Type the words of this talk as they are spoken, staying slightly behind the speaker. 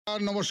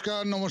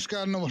নমস্কার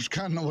নমস্কার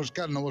নমস্কার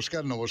নমস্কার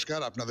নমস্কার নমস্কার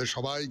আপনাদের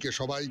সবাইকে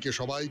সবাইকে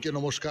সবাইকে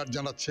নমস্কার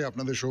জানাচ্ছে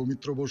আপনাদের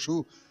সৌমিত্র বসু।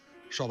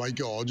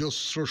 সবাইকে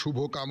অজস্র শুভ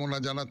কামনা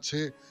জানাচ্ছে,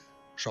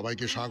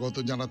 সবাইকে স্বাগত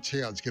জানাচ্ছে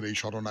আজকের এই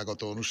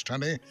শরণাগত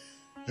অনুষ্ঠানে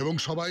এবং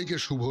সবাইকে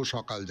শুভ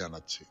সকাল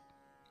জানাচ্ছে।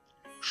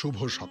 শুভ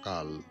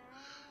সকাল।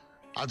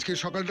 আজকের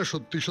সকালটা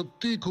সত্যি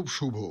সত্যি খুব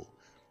শুভ।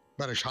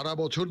 মানে সারা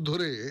বছর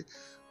ধরে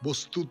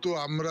বস্তুত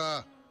আমরা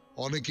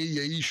অনেকেই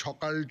এই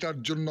সকালটার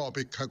জন্য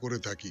অপেক্ষা করে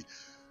থাকি।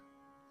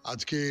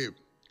 আজকে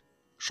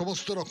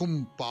সমস্ত রকম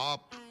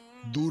পাপ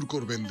দূর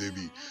করবেন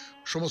দেবী,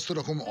 সমস্ত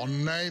রকম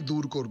অন্যায়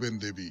দূর করবেন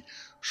দেবী,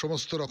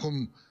 সমস্ত রকম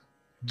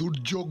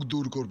দুর্যোগ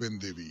দূর করবেন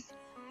দেবী।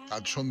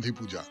 আজ সন্ধি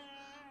পূজা,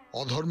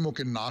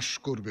 অধর্মকে নাশ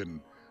করবেন,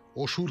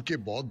 অসুরকে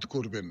বধ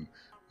করবেন,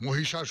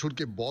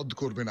 মহিষাসুরকে বধ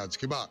করবেন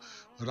আজকে, বা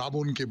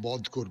রাবণকে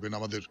বধ করবেন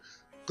আমাদের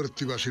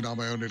কৃত্তিবাসী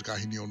রামায়ণের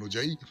কাহিনী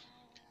অনুযায়ী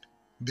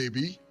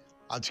দেবী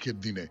আজকের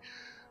দিনে।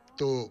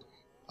 তো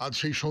আজ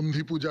সেই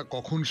সন্ধি পূজা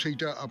কখন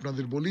সেইটা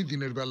আপনাদের বলি।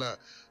 দিনের বেলা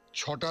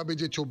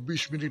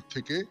 6:24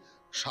 থেকে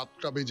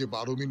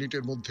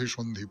 7:12 মধ্যে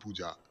সন্ধি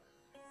পূজা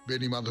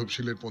বেনি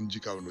মাধবশীলের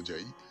পঞ্জিকা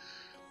অনুযায়ী।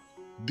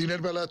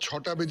 দিনের বেলা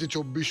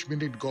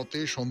 6:24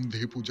 গতে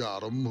সন্ধি পূজা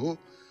আরম্ভ,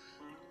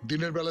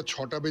 দিনের বেলা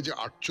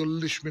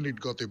 6:48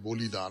 গতে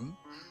বলিদান,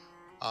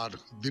 আর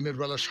দিনের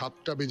বেলা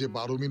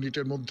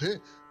 7:12 মধ্যে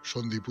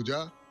সন্ধি পূজা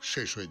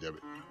শেষ হয়ে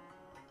যাবে।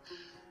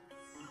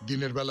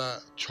 দিনের বেলা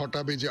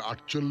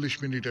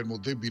 6:48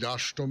 মধ্যে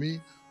বীরাষ্টমী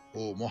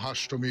ও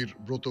মহাষ্টমীর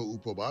ব্রত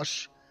উপবাস।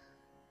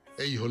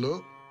 এই হলো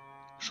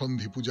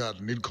সন্ধি পূজার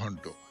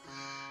নির্ঘণ্ট।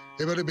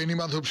 এবারে বেনি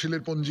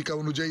মাধবশীলের পঞ্জিকা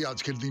অনুযায়ী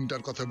আজকের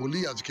দিনটার কথা বলি।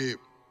 আজকে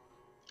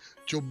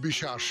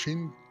 24শে আশ্বিন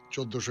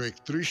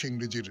 1431,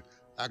 ইংরেজির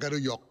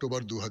 11ই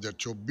অক্টোবর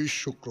 2024,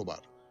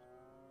 শুক্রবার।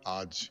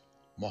 আজ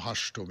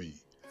মহাষ্টমী।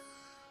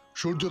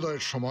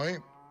 সূর্যোদয়ের সময়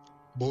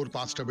ভোর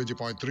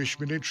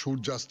 5:35,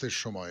 সূর্যাস্তের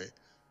সময়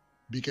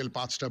বিকেল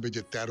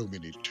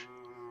 5:13।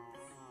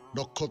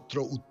 নক্ষত্র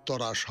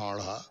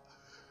উত্তরাষাঢ়া।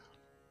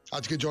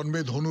 আজকে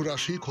জন্মে ধনু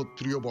রাশি,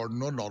 ক্ষত্রিয়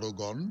বর্ণ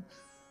নরগণ।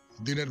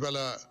 দিনের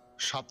বেলা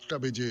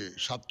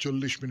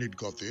 7:47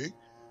 গতে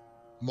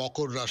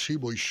মকর রাশি,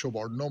 বৈশ্য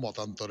বর্ণ,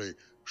 মতান্তরে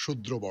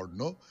শূদ্র বর্ণ।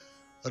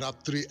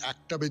 রাত্রি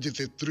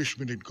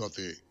 1:33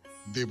 গতে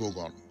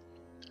দেবগণ।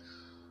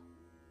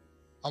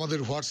 আমাদের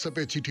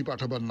হোয়াটসঅ্যাপে চিঠি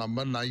পাঠাবার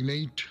নাম্বার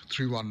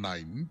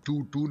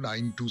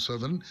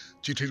 9831922927।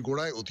 চিঠির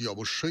গোড়ায় অতি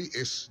অবশ্যই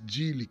SG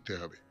লিখতে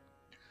হবে।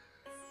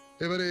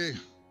 এবারে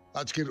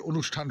আজকের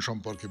অনুষ্ঠান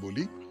সম্পর্কে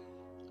বলি।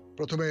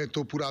 প্রথমে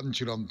তো পুরাণ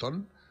চিরন্তন।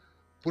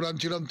 পুরাণ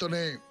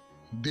চিরন্তনে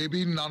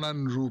দেবীর নানান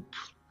রূপ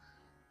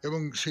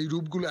এবং সেই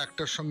রূপগুলো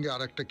একটার সঙ্গে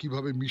আর একটা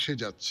কিভাবে মিশে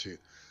যাচ্ছে।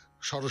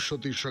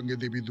 সরস্বতীর সঙ্গে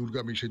দেবী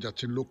দুর্গা মিশে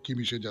যাচ্ছেন, লক্ষ্মী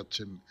মিশে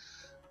যাচ্ছেন,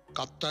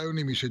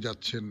 কাত্যায়নী মিশে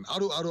যাচ্ছেন,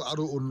 আরো আরো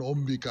আরো অন্য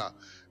অম্বিকা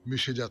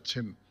মিশে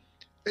যাচ্ছেন।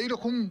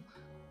 এইরকম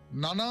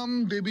নানান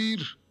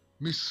দেবীর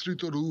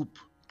মিশ্রিত রূপ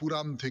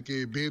পুরাণ থেকে,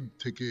 বেদ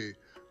থেকে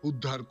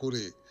উদ্ধার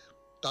করে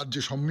তার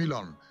যে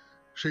সম্মিলন,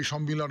 সেই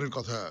সম্মিলনের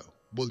কথা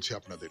বলছি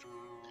আপনাদের।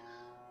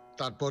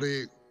 তারপরে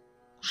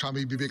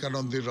স্বামী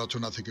বিবেকানন্দের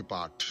রচনা থেকে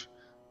পাঠ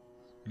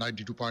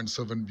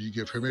 92.7 বিগ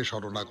FM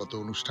শরণাগত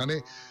অনুষ্ঠানে।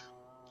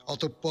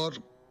 অতঃপর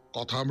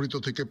কথামৃত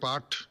থেকে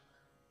পাঠ,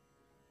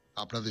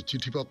 আপনাদের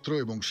চিঠিপত্র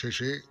এবং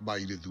শেষে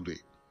বাইরে দূরে।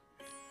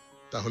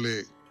 তাহলে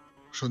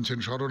শুনছেন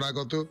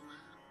শরণাগত।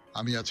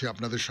 আমি আছি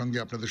আপনাদের সঙ্গে,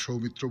 আপনাদের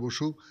সৌমিত্র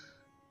বসু।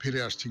 ফিরে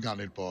আসছি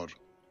গানের পর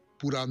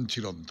পুরাণ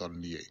চিরন্তন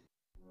নিয়ে।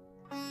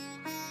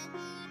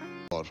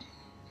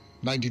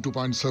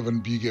 92.7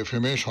 বিগ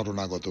FM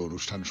শরণাগত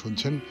অনুষ্ঠান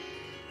শুনছেন।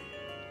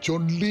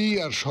 চণ্ডী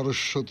আর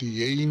সরস্বতী,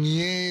 এই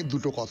নিয়ে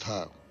দুটো কথা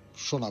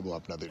শোনাবো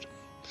আপনাদের।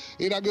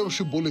 এর আগে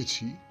অবশ্য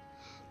বলেছি,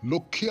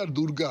 লক্ষ্মী আর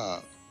দুর্গা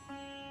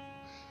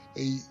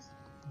এই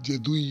যে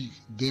দুই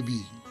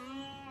দেবী,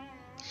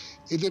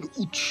 এদের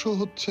উৎস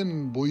হচ্ছেন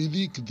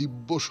বৈদিক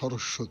দিব্য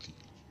সরস্বতী।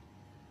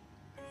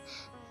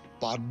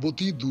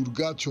 পার্বতী,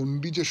 দুর্গা,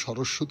 চণ্ডী যে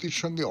সরস্বতীর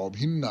সঙ্গে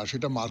অভিন্না,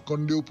 সেটা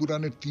মার্কণ্ডেয়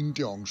পুরাণের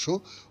 3টে অংশ,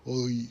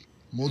 ওই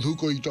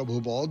মধুকৈটভ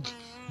বধ,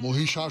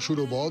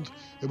 মহিষাসুর বধ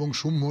এবং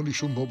শুম্ভ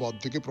নিশুম্ভ বধ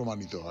থেকে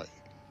প্রমাণিত হয়।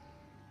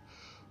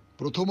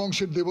 প্রথম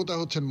অংশের দেবতা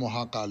হচ্ছেন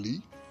মহাকালী,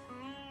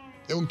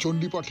 এবং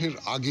চণ্ডীপাঠের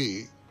আগে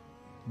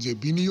যে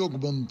বিনিয়োগ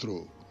মন্ত্র,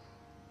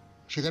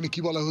 সেখানে কি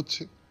বলা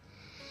হচ্ছে?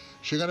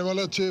 সেখানে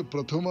বলা হচ্ছে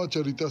প্রথম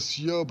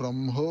চরিতস্য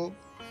ব্রহ্ম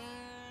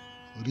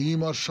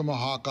রিমর্ষ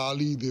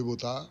মহাকালী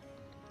দেবতা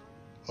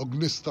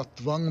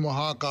অগ্নিস্তত্ত্বং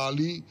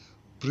মহাকালী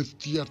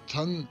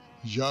প্রীত্যর্থং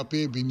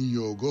জাপে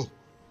বিনিয়োগ।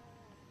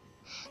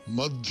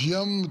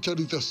 মধ্যম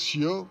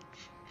চরিতস্য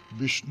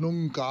বিষ্ণুং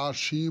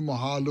কাশী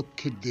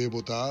মহালক্ষ্মীর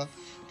দেবতা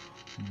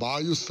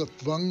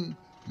বায়ুস্তত্ত্বং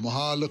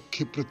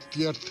মহালক্ষ্মী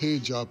প্রীত্যর্থে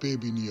জাপে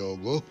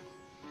বিনিয়োগ।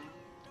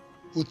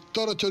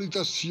 উত্তর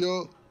চরিতস্য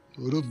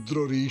রুদ্র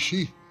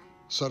ঋষি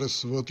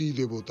সরস্বতী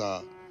দেবতা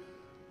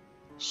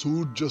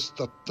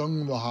সূর্যস্তত্ত্বং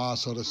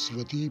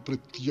মহাসরস্বতী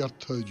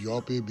প্রীত্যর্থ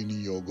জপে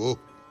বিনিয়োগ।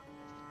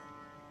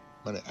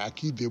 মানে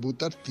একই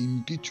দেবতার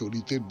 3টি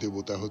চরিতের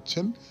দেবতা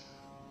হচ্ছেন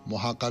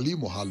মহাকালী,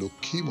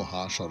 মহালক্ষ্মী,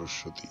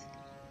 মহাসরস্বতী।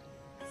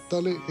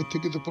 তাহলে এর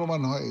থেকে তো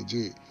প্রমাণ হয়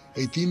যে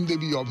এই তিন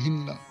দেবী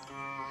অভিন্না।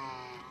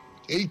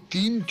 এই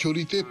তিন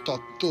চরিতের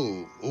তত্ত্ব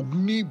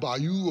অগ্নি,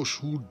 বায়ু ও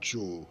সূর্য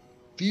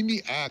তিনি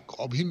এক,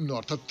 অভিন্ন,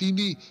 অর্থাৎ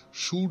তিনি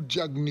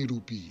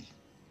সূর্যাগ্নিরূপী।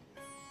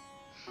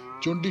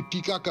 চণ্ডীর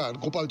টিকাকার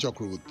গোপাল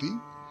চক্রবর্তী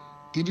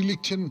তিনি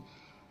লিখছেন,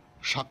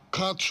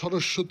 সাক্ষাৎ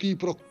সরস্বতী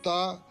প্রক্তা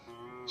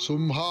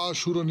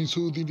সম্ভাসুর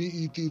নিষুদিনী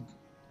ইতি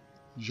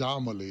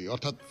জামলে,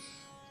 অর্থাৎ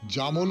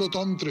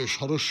জামলতন্ত্রে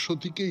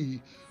সরস্বতীকেই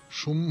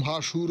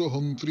শুম্ভাসুর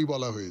হন্ত্রী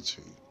বলা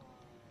হয়েছে।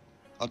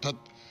 অর্থাৎ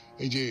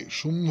এই যে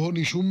শুম্ভ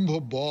নিশুম্ভ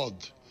বধ,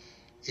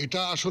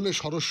 এটা আসলে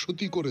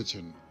সরস্বতী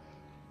করেছেন।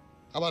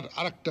 আবার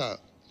আরেকটা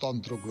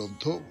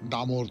তন্ত্রগ্রন্থ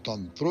ডামর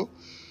তন্ত্র,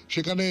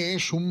 সেখানে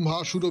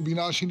শুম্ভাসুর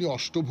বিনাশিনী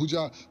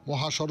অষ্টভুজা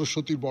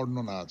মহাসরস্বতীর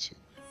বর্ণনা আছে।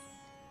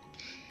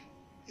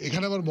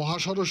 এখানে আবার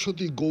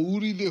মহাসরস্বতী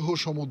গৌরী দেহ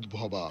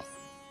সমুদ্ভবা।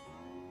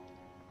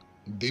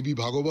 দেবী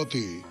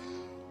ভাগবতে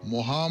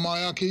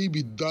মহামায়াকেই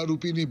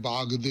বিদ্যারূপিণী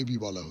বাগদেবী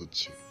বলা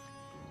হচ্ছে।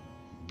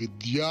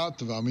 বিদ্যা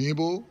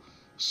ত্বমেব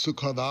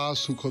সুখদা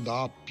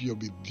সুখদাপ্য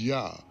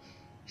বিদ্যা,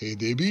 হে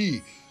দেবী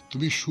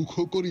তুমি সুখ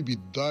করি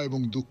বিদ্যা এবং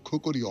দুঃখ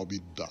করি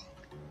অবিদ্যা।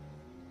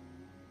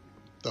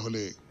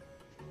 তাহলে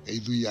এই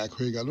দুই এক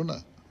হয়ে গেল না?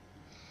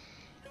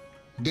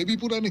 দেবী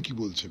পুরাণে কি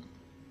বলছেন?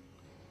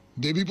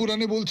 দেবী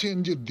পুরাণে বলছেন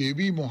যে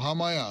দেবী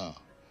মহামায়া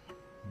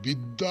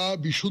বিদ্যা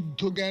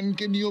বিশুদ্ধ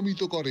জ্ঞানকে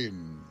নিয়মিত করেন।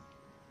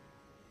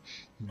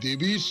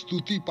 দেবীর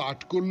স্তুতি পাঠ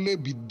করলে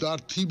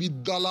বিদ্যার্থী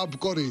বিদ্যা লাভ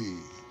করে।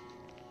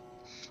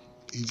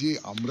 এই যে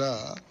আমরা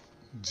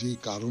যে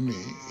কারণে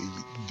এই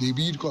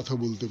দেবীর কথা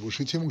বলতে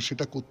বসেছি এবং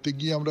সেটা করতে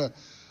গিয়ে আমরা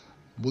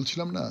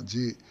বলছিলাম না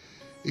যে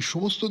এই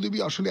সমস্ত দেবী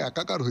আসলে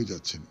একাকার হয়ে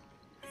যাচ্ছেন।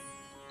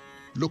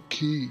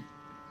 লক্ষ্মী,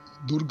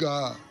 দুর্গা,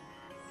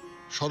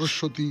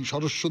 সরস্বতী,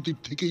 সরস্বতীর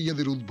থেকেই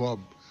এদের উদ্ভব।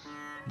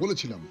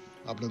 বলেছিলাম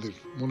আপনাদের,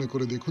 মনে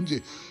করে দেখুন যে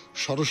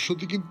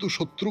সরস্বতী কিন্তু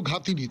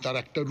শত্রুঘাতিনী, তার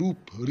একটা রূপ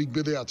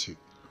ঋগ্বেদে আছে।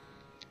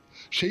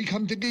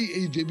 সেইখান থেকেই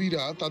এই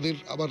দেবীরা তাদের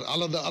আবার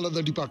আলাদা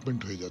আলাদা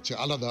ডিপার্টমেন্ট হয়ে যাচ্ছে,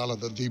 আলাদা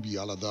আলাদা দেবী,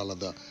 আলাদা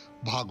আলাদা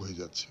ভাগ হয়ে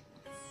যাচ্ছে।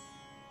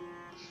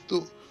 তো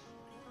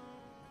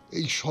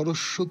এই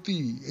সরস্বতী,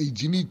 এই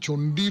যিনি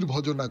চণ্ডীর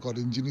ভজনা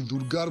করেন, যিনি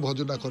দুর্গার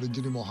ভজনা করেন,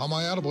 যিনি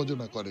মহামায়ার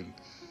ভজনা করেন,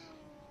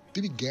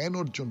 তিনি জ্ঞান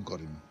অর্জন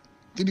করেন,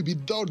 তিনি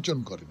বিদ্যা অর্জন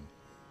করেন,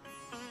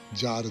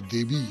 যার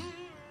দেবী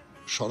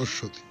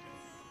সরস্বতী।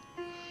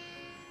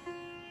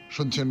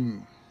 শুনছেন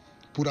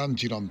পুরাণ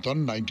চিরন্তন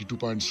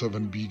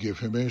 92.7 বিগ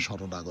FM এ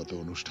শরণাগত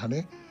অনুষ্ঠানে।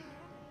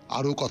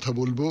 আরো কথা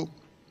বলবো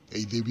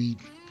এই দেবীর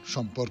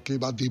সম্পর্কে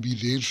বা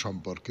দেবীদের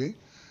সম্পর্কে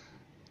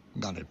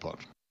গানের পর।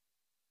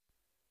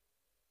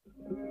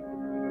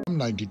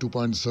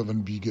 92.7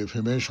 বিগ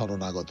FM এ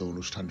শরণাগত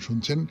অনুষ্ঠান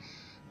শুনছেন।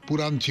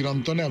 পুরাণ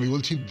চিরন্তনে আমি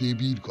বলছি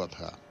দেবীর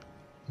কথা।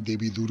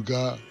 দেবী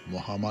দুর্গা,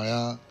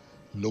 মহামায়া,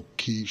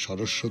 লক্ষ্মী,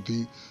 সরস্বতী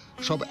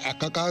সব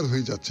একাকার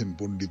হয়ে যাচ্ছেন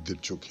পণ্ডিতদের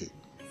চোখে।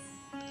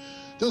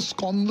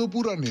 স্কন্দ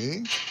পুরাণে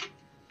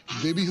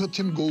দেবী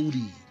হচ্ছেন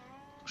গৌরী,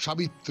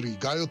 সাবিত্রী,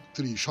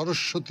 গায়ত্রী,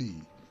 সরস্বতী,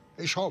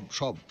 এই সব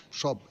সব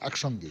সব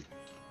একসঙ্গে।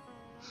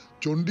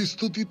 চণ্ডী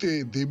স্তুতিতে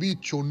দেবী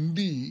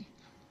চণ্ডী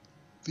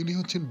তিনি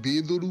হচ্ছেন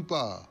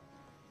বেদরূপা,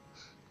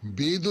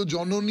 বেদ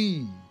জননী।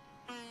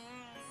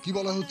 কি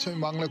বলা হচ্ছে আমি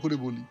বাংলা করে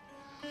বলি,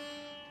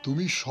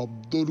 তুমি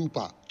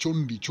শব্দরূপা।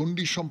 চণ্ডী,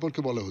 চণ্ডীর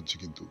সম্পর্কে বলা হচ্ছে,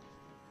 কিন্তু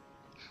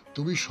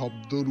তুমি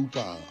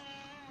শব্দরূপা,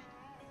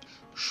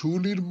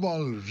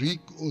 সুনির্মল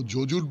ঋক ও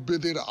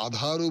যজুর্বেদের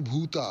আধার ও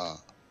ভূতা,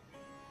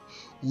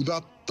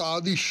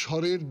 উদাত্তাদি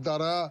স্বরের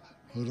দ্বারা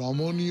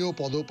রমণীয়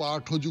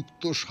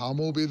পদপাঠযুক্ত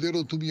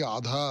সামবেদেরও তুমি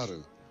আধার।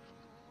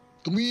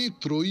 তুমি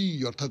ত্রয়ী,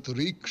 অর্থাৎ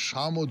ঋক,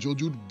 সাম ও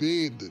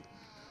যজুর্বেদ।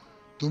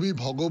 তুমি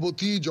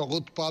ভগবতী,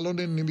 জগৎ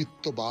পালনের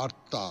নিমিত্ত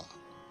বার্তা।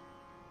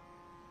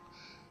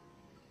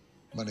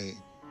 মানে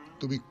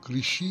তুমি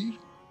কৃষির,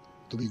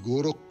 তুমি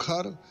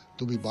গোরক্ষার,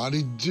 তুমি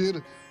বাণিজ্যের,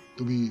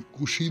 তুমি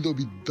কুশীল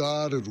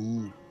বিদ্যার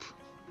রূপ।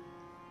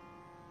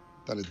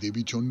 তাহলে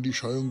দেবী চণ্ডী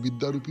স্বয়ং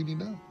বিদ্যারূপিণী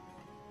না?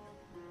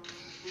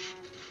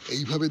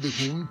 এইভাবে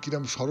দেখুন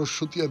কিরম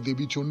সরস্বতী আর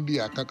দেবী চণ্ডী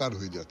একাকার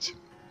হয়ে যাচ্ছে।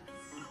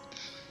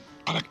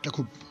 আর একটা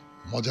খুব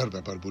মজার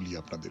ব্যাপার বলি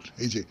আপনাদের,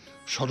 এই যে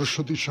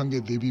সরস্বতীর সঙ্গে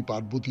দেবী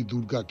পার্বতী,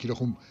 দুর্গা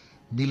কিরকম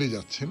মিলে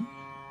যাচ্ছেন।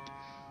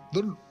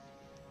 ধরুন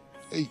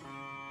এই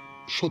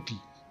সতী,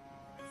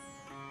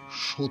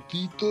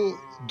 সতী তো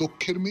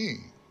দক্ষের মেয়ে।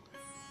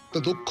 তা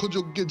দক্ষ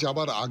যজ্ঞে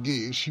যাবার আগে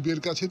শিবের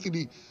কাছে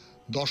তিনি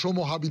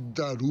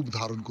দশমহাবিদ্যা রূপ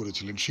ধারণ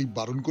করেছিলেন। শিব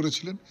বারণ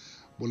করেছিলেন,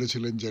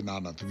 বলেছিলেন যে না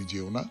না তুমি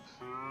যেও না,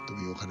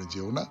 তুমি ওখানে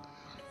যেও না।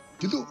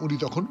 কিন্তু উনি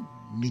তখন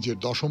নিজের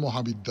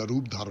দশমহাবিদ্যা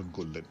রূপ ধারণ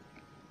করলেন।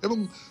 এবং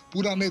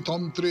পুরাণে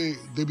তন্ত্রে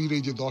দেবীর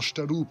এই যে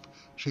 10টা রূপ,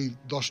 সেই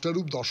 10টা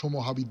রূপ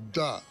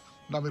দশমহাবিদ্যা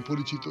নামে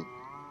পরিচিত।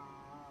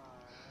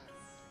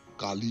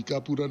 কালিকা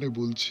পুরাণে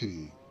বলছে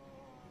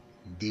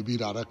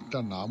দেবীর আর একটা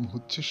নাম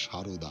হচ্ছে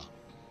শারদা।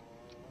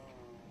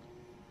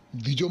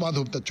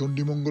 দ্বিজমাধব তার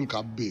চণ্ডীমঙ্গল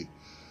কাব্যে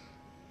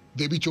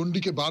দেবী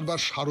চণ্ডীকে বারবার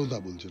শারদা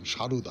বলছেন,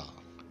 শারদা।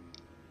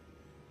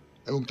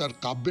 এবং তার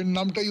কাব্যের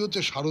নামটাই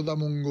হচ্ছে শারদা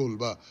মঙ্গল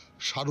বা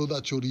শারদা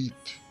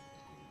চরিত।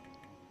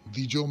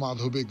 দ্বিজ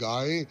মাধবে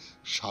গায়ে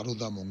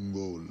শারদা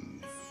মঙ্গল।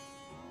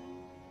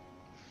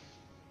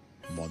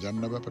 মজার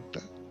না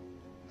ব্যাপারটা?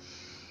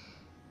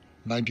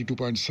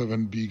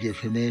 92.7 বিগ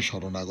এফএমে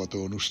শরণাগত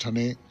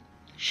অনুষ্ঠানে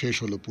শেষ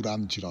হলো পুরাণ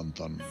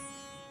চিরন্তন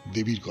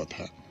দেবীর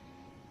কথা।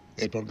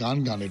 এরপর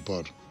গানের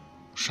পর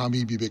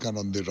স্বামী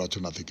বিবেকানন্দের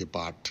রচনা থেকে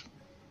পাঠ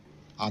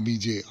আমি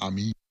যে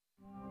আমি।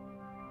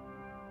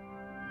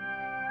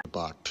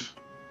 পাঠ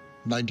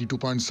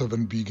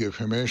 92.7 বিগ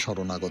এফএমে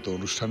শরণাগত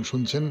অনুষ্ঠান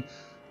শুনছেন।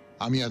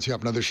 আমি আছি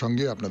আপনাদের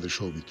সঙ্গে, আপনাদের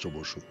সৌমিত্র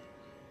বসু।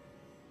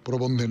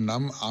 প্রবন্ধের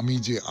নাম আমি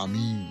যে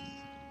আমি।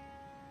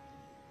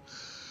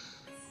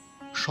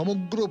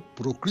 সমগ্র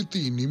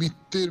প্রকৃতি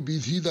নিমিত্তের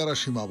বিধি দ্বারা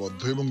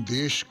সীমাবদ্ধ এবং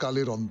দেশ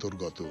কালের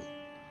অন্তর্গত।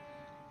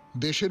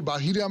 দেশের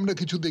বাহিরে আমরা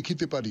কিছু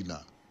দেখিতে পারি না,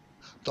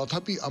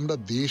 তথাপি আমরা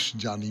দেশ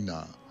জানি না।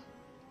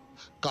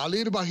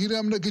 কালের বাহিরে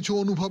আমরা কিছু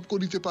অনুভব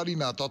করিতে পারি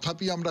না,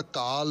 তথাপি আমরা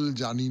কাল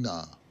জানি না।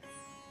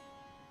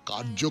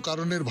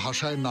 কার্যকারণের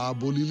ভাষায় না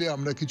বলিলে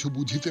আমরা কিছু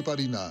বুঝিতে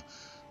পারি না,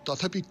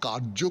 তথাপি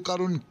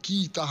কার্যকারণ কি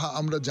তাহা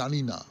আমরা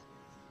জানি না।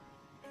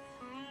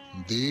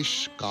 দেশ,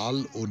 কাল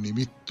ও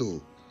নিমিত্ত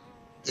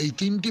এই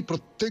তিনটি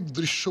প্রত্যেক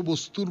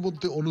দৃশ্যবস্তুর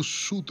মধ্যে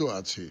অনুস্যূত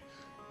আছে,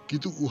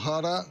 কিন্তু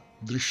উহারা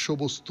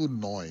দৃশ্যবস্তু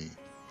নয়।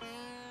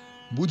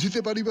 বুঝিতে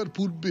পারিবার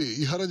পূর্বে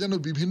ইহারা যেন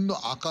বিভিন্ন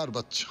আকার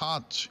বা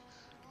ছাঁচ,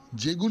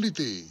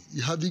 যেগুলিতে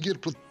ইহাদিগের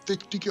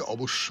প্রত্যেকটিকে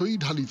অবশ্যই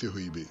ঢালিতে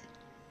হইবে।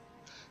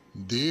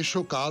 দেশ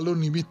ও কাল ও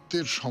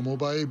নিমিত্তের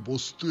সমবায়ে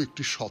বস্তু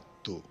একটি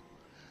সত্য,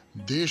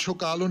 দেশ ও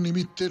কাল ও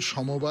নিমিত্তের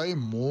সমবায়ে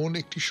মন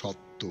একটি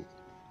সত্য।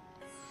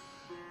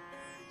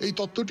 এই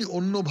তত্ত্বটি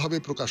অন্যভাবে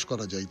প্রকাশ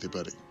করা যাইতে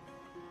পারে।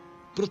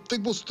 প্রত্যেক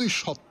বস্তুই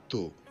সত্য,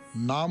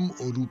 নাম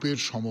ও রূপের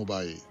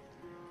সমবায়ে।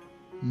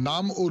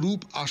 নাম ও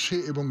রূপ আসে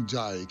এবং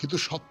যায়, কিন্তু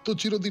সত্য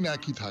চিরদিন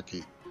একই থাকে।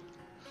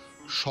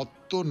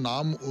 সত্য,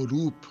 নাম ও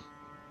রূপ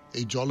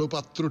এই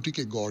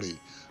জলপাত্রটিকে গড়ে।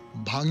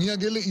 ভাঙিয়া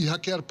গেলে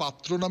ইহাকে আর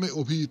পাত্র নামে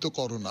অভিহিত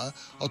করো না,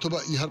 অথবা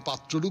ইহার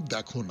পাত্ররূপ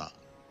দেখো না।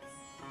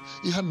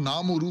 ইহার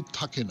নাম ও রূপ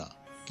থাকে না,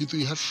 কিন্তু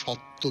ইহার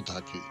সত্য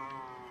থাকে।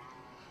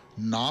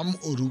 নাম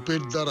ও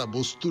রূপের দ্বারা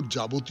বস্তুর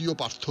যাবতীয়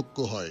পার্থক্য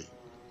হয়।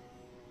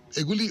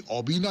 এগুলি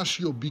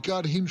অবিনাশী ও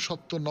বিকারহীন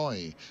সত্য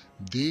নয়।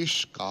 দেশ,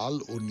 কাল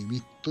ও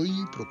নিমিত্তই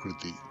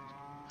প্রকৃতি।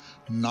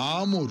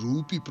 নাম ও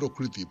রূপই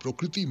প্রকৃতি,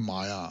 প্রকৃতি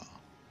মায়া।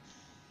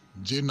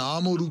 যে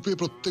নাম ও রূপে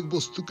প্রত্যেক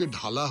বস্তুকে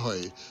ঢালা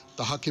হয়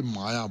তাহাকে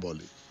মায়া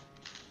বলে।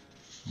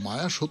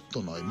 মায়া সত্য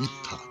নয়,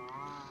 মিথ্যা।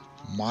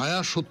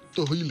 মায়া সত্য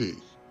হইলে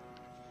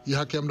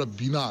ইহাকে আমরা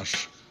বিনাশ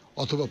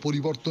অথবা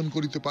পরিবর্তন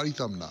করিতে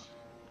পারিতাম না।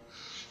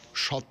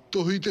 সত্য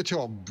হইতেছে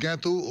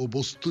অজ্ঞাত ও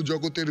বস্তু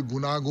জগতের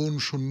গুণাগুণ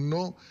শূন্য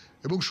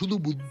এবং শুধু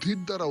বুদ্ধির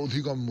দ্বারা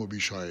অধিগম্য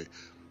বিষয়,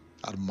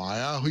 আর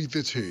মায়া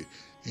হইতেছে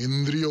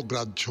ইন্দ্রিয়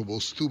গ্রাহ্য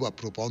বস্তু বা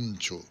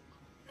প্রপঞ্চ।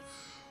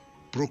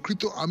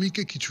 প্রকৃত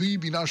আমিকে কিছুই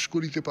বিনাশ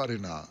করিতে পারে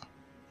না।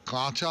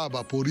 কাঁচা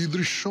বা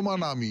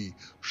পরিদৃশ্যমান আমি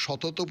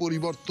সতত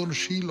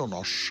পরিবর্তনশীল ও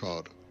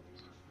নশ্বর।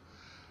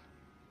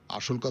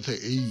 আসল কথা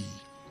এই,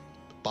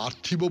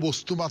 পার্থিব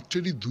বস্তু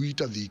মাত্রেরই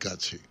দুইটা দিক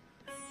আছে।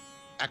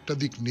 একটা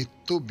দিক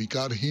নিত্য,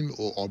 বিকারহীন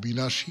ও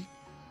অবিনাশী,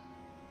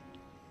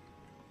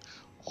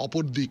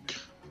 অপর দিক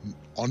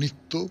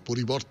অনিত্য,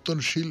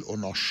 পরিবর্তনশীল ও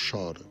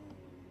নশ্বর।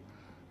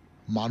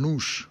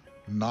 মানুষ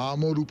নাম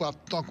ও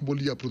রূপাত্মক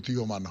বলিয়া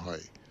প্রতীয়মান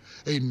হয়।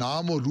 এই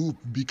নাম ও রূপ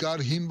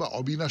বিকারহীন বা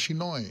অবিনাশী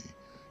নয়,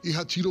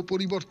 ইহা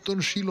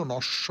চিরপরিবর্তনশীল ও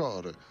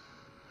নশ্বর।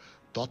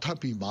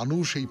 তথাপি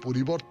মানুষ এই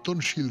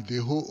পরিবর্তনশীল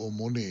দেহ ও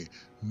মনে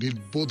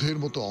নির্বোধের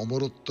মতো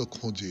অমরত্ব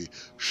খোঁজে,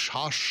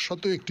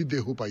 শাশ্বত একটি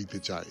দেহ পাইতে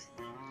চায়।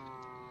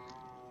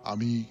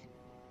 আমি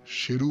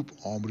সেরূপ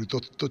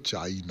অমৃতত্ব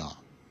চাই না।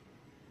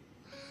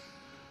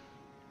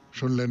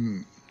 শুনলেন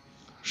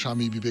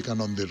স্বামী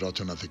বিবেকানন্দের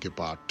রচনা থেকে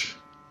পাঠ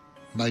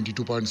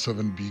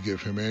 92.7 বিগ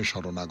এফএমে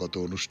শরণাগত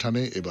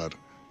অনুষ্ঠানে। এবার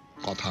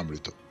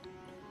কথামৃত।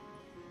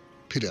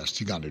 ফিরে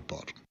আসছি গানের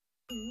পর।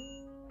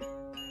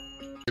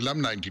 এলাম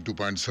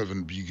 92.7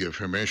 বিগ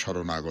এফএমে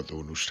শরণাগত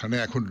অনুষ্ঠানে।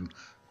 এখন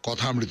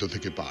কথামৃত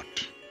থেকে পাঠ।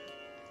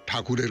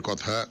 ঠাকুরের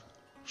কথা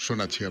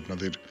শোনাচ্ছি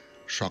আপনাদের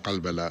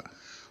সকালবেলা।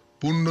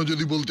 পুণ্য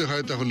যদি বলতে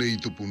হয় তাহলে এই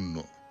তো পুণ্য।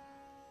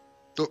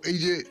 তো এই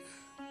যে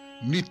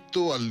নিত্য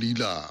আর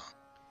লীলা,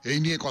 এই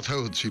নিয়ে কথা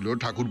হচ্ছিল।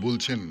 ঠাকুর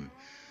বলছেন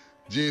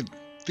যে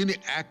তিনি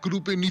এক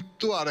রূপে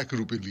নিত্য আর এক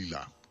রূপে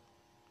লীলা।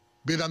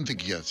 বেদান্তে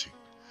কি আছে?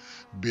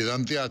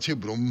 বেদান্তে আছে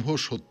ব্রহ্ম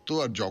সত্য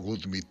আর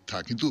জগৎ মিথ্যা,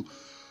 কিন্তু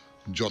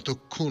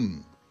যতক্ষণ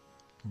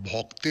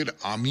ভক্তের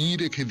আমি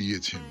রেখে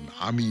দিয়েছেন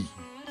আমি,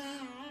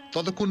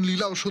 ততক্ষণ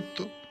লীলাও সত্য।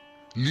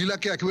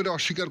 লীলাকে একেবারে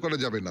অস্বীকার করা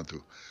যাবে না। তো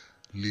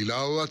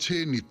লীলাও আছে,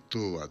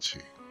 নিত্যও আছে।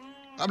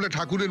 আমরা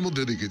ঠাকুরের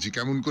মধ্যে দেখেছি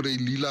কেমন করে এই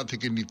লীলা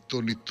থেকে নিত্য,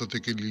 নিত্য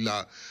থেকে লীলা,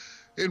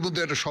 এর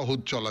মধ্যে একটা সহজ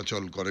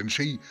চলাচল করেন।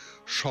 সেই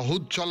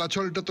সহজ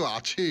চলাচলটা তো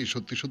আছে,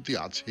 সত্যি সত্যি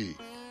আছে।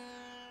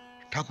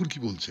 ঠাকুর কি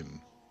বলছেন?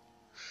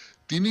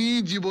 তিনি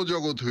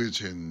জীবজগৎ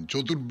হয়েছেন,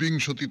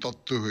 চতুর্বিংশতি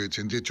তত্ত্ব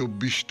হয়েছেন, যে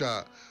 24টা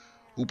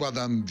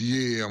উপাদান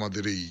দিয়ে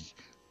আমাদের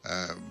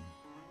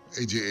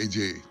এই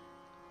যে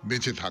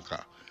বেঁচে থাকা।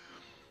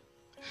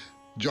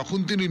 যখন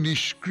তিনি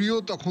নিষ্ক্রিয়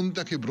তখন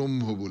তাকে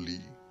ব্রহ্ম বলি,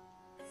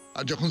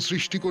 আর যখন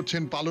সৃষ্টি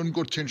করছেন, পালন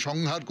করছেন,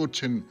 সংহার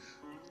করছেন,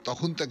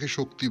 তখন তাকে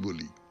শক্তি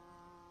বলি।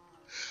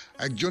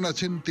 একজন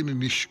আছেন তিনি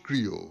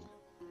নিষ্ক্রিয়,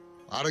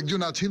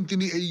 আরেকজন আছেন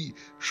তিনি এই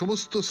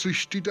সমস্ত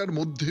সৃষ্টিটার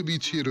মধ্যে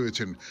বিছিয়ে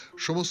রয়েছেন,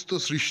 সমস্ত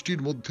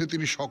সৃষ্টির মধ্যে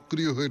তিনি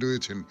সক্রিয় হয়ে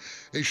রয়েছেন,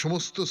 এই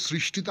সমস্ত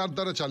সৃষ্টি তার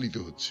দ্বারা চালিত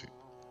হচ্ছে।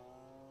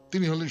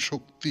 তিনি হলেন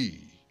শক্তি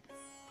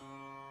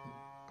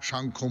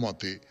সাংখ্য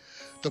মতে।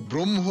 তা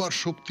ব্রহ্ম আর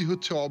শক্তি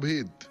হচ্ছে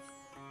অভেদ।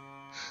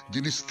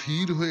 যিনি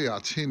স্থির হয়ে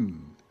আছেন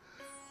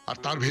আর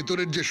তার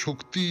ভেতরের যে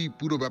শক্তি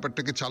পুরো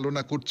ব্যাপারটাকে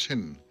চালনা করছেন,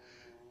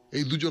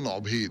 এই দুজন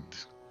অভেদ।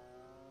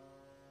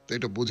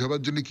 এটা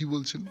বোঝাবার জন্য কি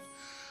বলছেন?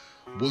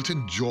 বলছেন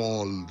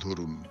জল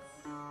ধরুন,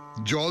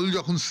 জল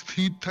যখন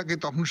স্থির থাকে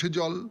তখন সে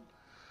জল,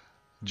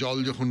 জল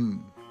যখন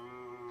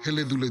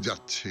হেলে দুলে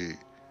যাচ্ছে,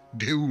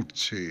 ঢেউ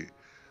উঠছে,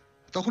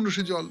 তখনও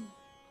সে জল।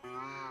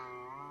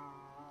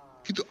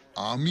 কিন্তু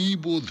আমি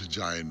বোধ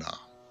যায় না,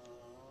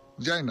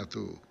 যায় না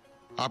তো।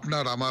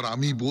 আপনার আমার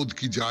আমি বোধ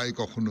কি যায়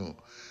কখনো?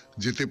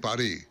 যেতে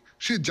পারে,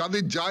 সে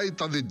যাদের যায়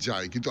তাদের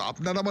যায়, কিন্তু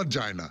আপনার আমার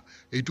যায় না।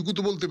 এইটুকু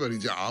তো বলতে পারি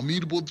যে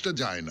আমির বোধটা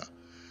যায় না।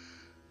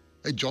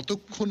 এই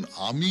যতক্ষণ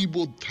আমি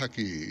বোধ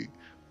থাকে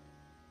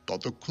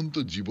ততক্ষণ তো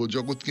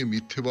জীবজগৎকে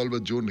মিথ্যে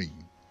বলবার জো নেই।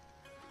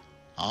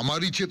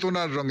 আমারই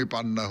চেতনার রঙে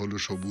পান্না হলো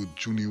সবুজ,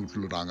 চুনি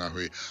উঠলো রাঙা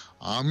হয়ে।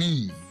 আমি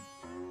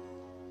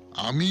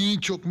আমি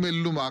চোখ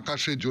মেললুম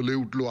আকাশে, জ্বলে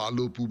উঠলো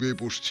আলো পূবে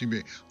পশ্চিমে।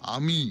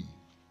 আমি,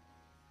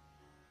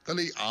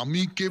 তাহলে এই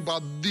আমিকে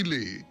বাদ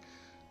দিলে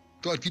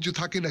তো আর কিছু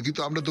থাকে না,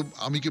 কিন্তু আমরা তো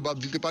আমিকে বাদ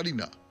দিতে পারি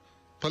না।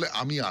 ফলে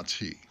আমি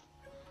আছি।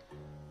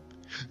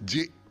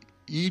 যে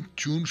ইট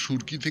চুন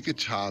সুরকি থেকে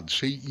ছাদ,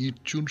 সেই ইট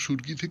চুন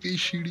সুরকি থেকেই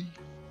সিঁড়ি।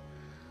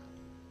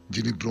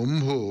 যিনি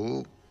ব্রহ্ম,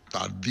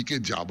 তার দিকে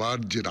যাবার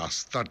যে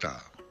রাস্তাটা,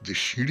 যে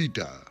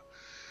সিঁড়িটা,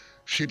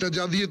 সেটা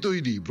যা দিয়ে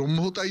তৈরি, ব্রহ্ম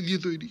তাই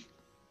দিয়ে তৈরি।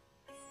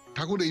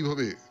 ঠাকুর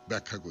এইভাবে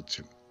ব্যাখ্যা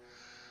করছেন।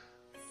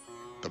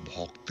 তা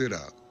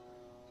ভক্তেরা,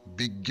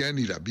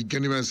 বিজ্ঞানীরা,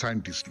 বিজ্ঞানী মানে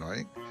সায়েন্টিস্ট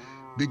নয়,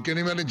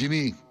 বিজ্ঞানী মানে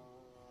যিনি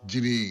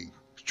যিনি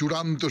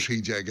চূড়ান্ত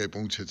সেই জায়গায়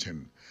পৌঁছেছেন,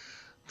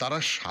 তারা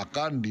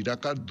সাকার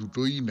নিরাকার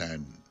দুটোই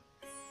নেন।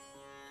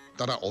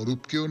 তারা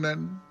অরূপকেও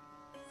নেন,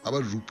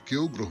 আবার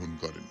রূপকেও গ্রহণ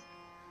করেন।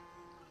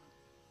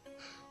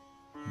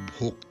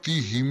 ভক্তি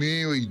হিমে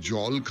ওই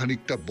জল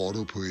খানিকটা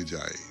বরফ হয়ে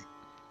যায়।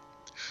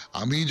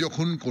 আমি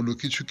যখন কোনো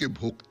কিছুকে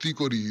ভক্তি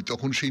করি,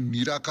 তখন সেই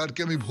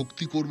নিরাকারকে আমি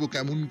ভক্তি করব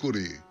কেমন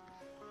করে?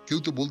 কেউ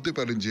তো বলতে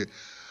পারেন যে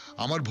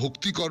আমার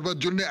ভক্তি করবার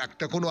জন্য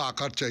একটা কোনো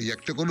আকার চাই,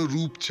 একটা কোনো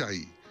রূপ চাই,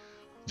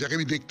 যাকে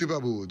আমি দেখতে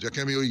পাবো, যাকে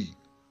আমি ওই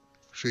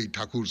সেই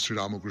ঠাকুর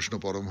শ্রীরামকৃষ্ণ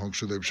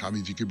পরমহংসদেব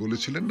স্বামীজিকে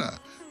বলেছিলেন না,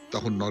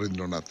 তখন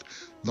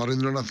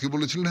নরেন্দ্রনাথকে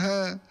বলেছিলেন,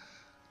 হ্যাঁ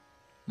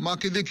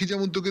মাকে দেখি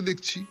যেমন তোকে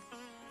দেখছি,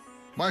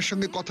 মায়ের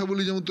সঙ্গে কথা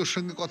বলি যেমন তোর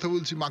সঙ্গে কথা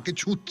বলছি, মাকে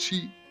ছুঁচ্ছি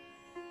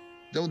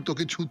যেমন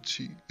তোকে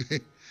ছুঁচ্ছি,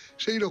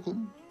 সেই রকম।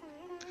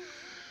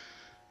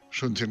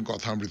 শুনছেন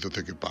কথামৃত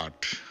থেকে পাঠ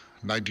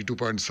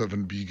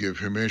 92.7 বিগ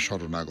এফএম এ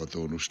শরণাগত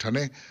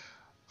অনুষ্ঠানে।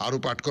 আরো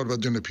পাঠ করবার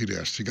জন্য ফিরে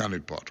আসছি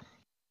গানের পর।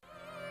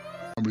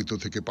 অমৃত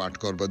থেকে পাঠ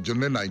করবার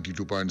জন্য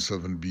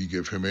 92.7 বিগ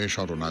এফএম এ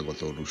শরণাগত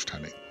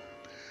অনুষ্ঠানে।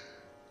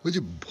 ওই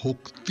যে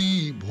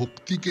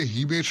ভক্তিকে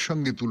হিমের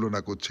সঙ্গে তুলনা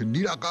করছে।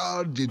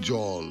 নিরাকার যে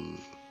জল,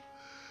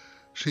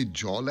 সেই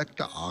জল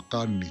একটা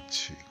আকার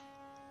নিচ্ছে,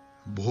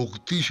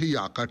 ভক্তি সেই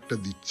আকারটা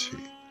দিচ্ছে।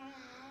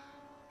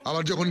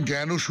 আবার যখন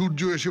জ্ঞান ও সূর্য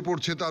এসে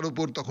পড়ছে তার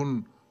উপর, তখন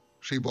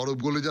সেই বরফ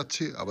গলে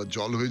যাচ্ছে, আবার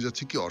জল হয়ে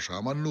যাচ্ছে। কি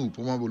অসামান্য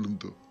উপমা বলুন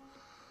তো।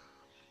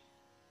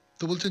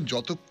 তো বলছেন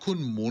যতক্ষণ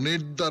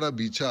মনের দ্বারা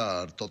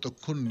বিচার,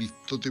 ততক্ষণ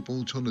নিত্যতে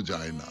পৌঁছানো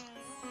যায় না।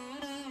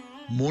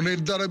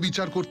 মনের দ্বারা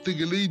বিচার করতে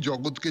গেলেই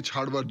জগৎকে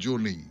ছাড়বার জো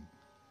নেই।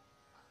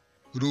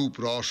 রূপ,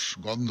 রস,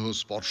 গন্ধ,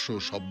 স্পর্শ,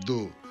 শব্দ,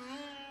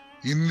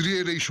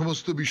 ইন্দ্রিয়ের এই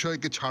সমস্ত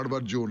বিষয়কে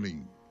ছাড়বার জো নেই।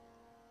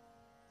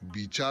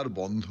 বিচার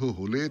বন্ধ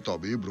হলে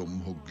তবে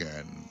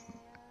ব্রহ্মজ্ঞান।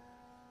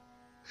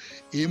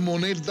 এ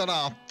মনের দ্বারা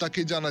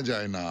আত্মাকে জানা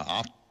যায় না,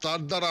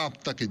 আত্মার দ্বারা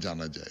আত্মাকে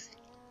জানা যায়।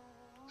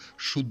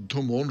 শুদ্ধ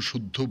মন,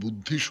 শুদ্ধ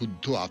বুদ্ধি,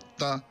 শুদ্ধ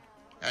আত্মা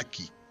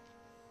একই।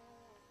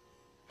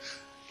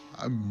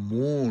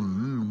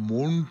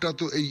 মনটা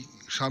তো এই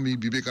স্বামী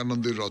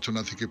বিবেকানন্দের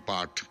রচনা থেকে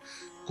পাঠ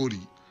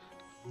করি,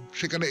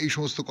 সেখানে এই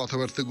সমস্ত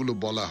কথাবার্তাগুলো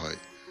বলা হয়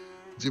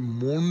যে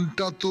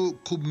মনটা তো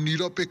খুব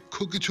নিরপেক্ষ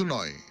কিছু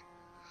নয়।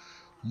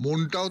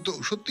 মনটাও তো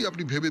সত্যি,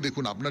 আপনি ভেবে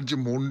দেখুন আপনার যে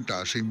মনটা,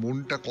 সেই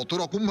মনটা কত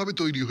রকম ভাবে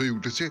তৈরি হয়ে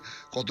উঠেছে,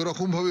 কত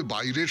রকম ভাবে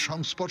বাইরের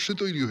সংস্পর্শে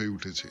তৈরি হয়ে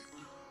উঠেছে।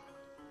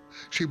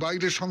 সেই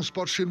বাইরের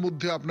সংস্পর্শের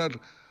মধ্যে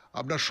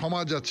আপনার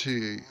সমাজ আছে,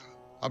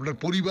 আপনার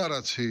পরিবার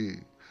আছে,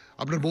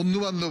 আপনার বন্ধু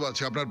বান্ধব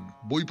আছে, আপনার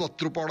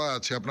বইপত্র পড়া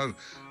আছে, আপনার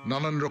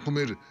নানান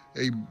রকমের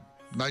এই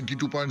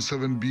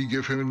 92.7 বিগ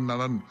এফএম এর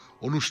নানান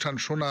অনুষ্ঠান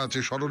শোনা আছে,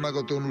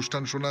 শরণাগত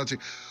অনুষ্ঠান শোনা আছে।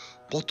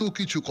 কত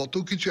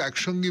কিছু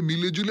একসঙ্গে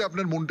মিলে জুলে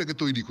আপনার মনটাকে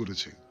তৈরি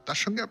করেছে। তার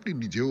সঙ্গে আপনি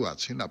নিজেও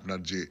আছেন, আপনার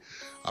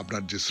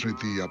যে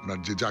স্মৃতি, আপনার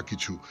যে যা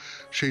কিছু,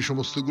 সেই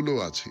সমস্তগুলো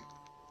আছে।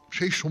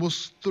 সেই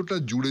সমস্তটা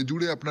জুড়ে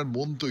জুড়ে আপনার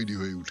মন তৈরি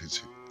হয়ে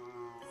উঠেছে।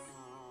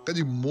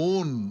 কাজে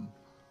মন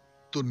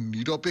তো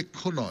নিরপেক্ষ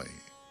নয়।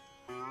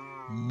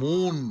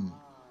 মন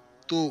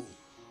তো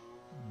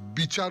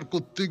বিচার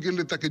করতে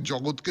গেলে তাকে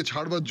জগৎকে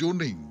ছাড়বার জো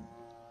নেই।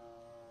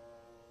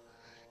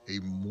 এই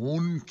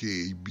মনকে,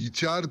 এই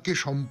বিচারকে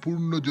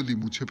সম্পূর্ণ যদি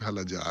মুছে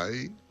ফেলা যায়,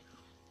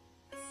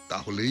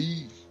 তাহলেই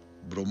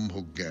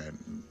ব্রহ্মজ্ঞান।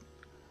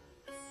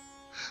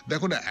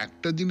 দেখো না,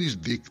 একটা জিনিস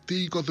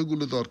দেখতেই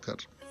কতগুলো দরকার।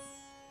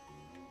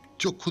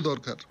 চক্ষু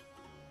দরকার,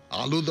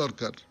 আলো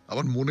দরকার,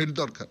 আবার মনের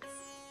দরকার।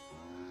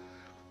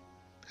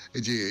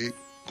 এই যে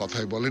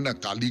কথায় বলে না,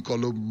 কালি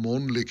কলম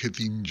মন লেখে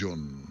তিনজন।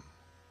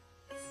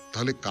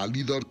 তাহলে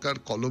কালি দরকার,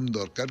 কলম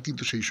দরকার,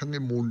 কিন্তু সেই সঙ্গে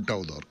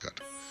মনটাও দরকার।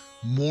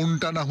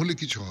 মনটা না হলে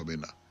কিছু হবে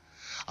না।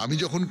 আমি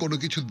যখন কোনো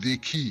কিছু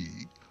দেখি,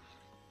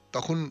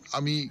 তখন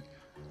আমি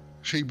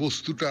সেই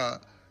বস্তুটা,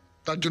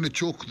 তার জন্য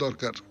চোখ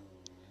দরকার,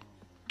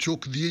 চোখ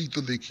দিয়েই তো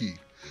দেখি।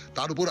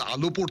 তার উপর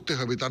আলো পড়তে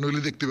হবে, তা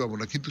নইলে দেখতে পাবো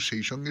না। কিন্তু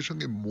সেই সঙ্গে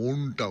সঙ্গে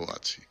মনটাও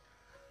আছে।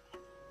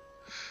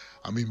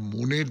 আমি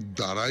মনের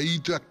দ্বারাই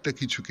তো একটা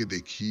কিছুকে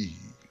দেখি।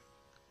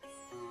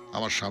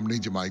 আমার সামনেই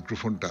যে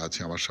মাইক্রোফোনটা আছে,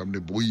 আমার সামনে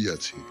বই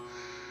আছে,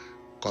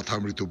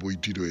 কথামৃত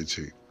বইটি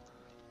রয়েছে,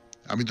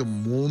 আমি তো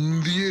মন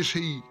দিয়ে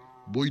সেই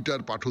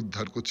বইটার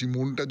পাঠোদ্ধার করছি।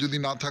 মনটা যদি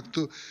না থাকতো,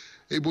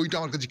 এই বইটা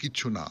আমার কাছে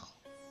কিচ্ছু না।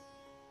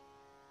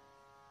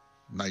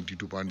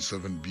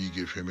 92.7 বিগ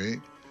এফএম-এ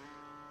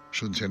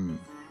শুনছেন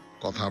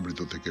কথামৃত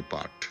থেকে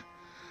পাঠ।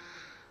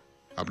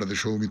 আপনাদের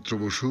সৌমিত্র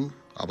বসু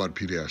আবার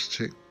ফিরে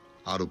আসছে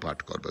আরো পাঠ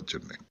করবার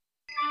জন্য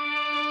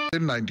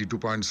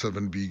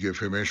 92.7 বিগ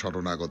এফএম-এ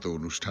শরণাগত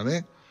অনুষ্ঠানে।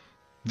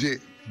 যে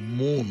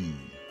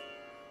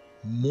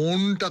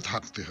মনটা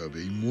থাকতে হবে।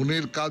 এই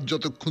মনের কাজ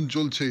যতক্ষণ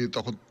চলছে,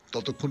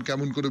 ততক্ষণ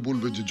কেমন করে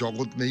বলবে যে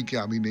জগৎ নেই, কে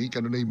আমি নেই?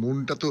 কেননা এই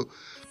মনটা তো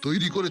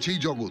তৈরি করেছে এই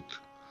জগৎ।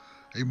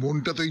 এই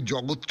মনটা তো এই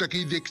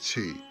জগৎটাকেই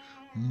দেখছে।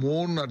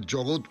 মন আর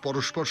জগৎ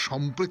পরস্পর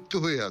সম্পৃক্ত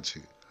হয়ে আছে।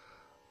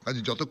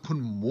 কাজে যতক্ষণ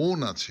মন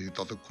আছে,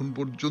 ততক্ষণ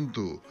পর্যন্ত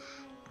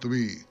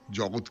তুমি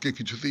জগৎকে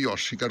কিছুতেই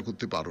অস্বীকার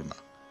করতে পারো না।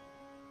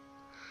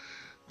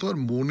 তোমার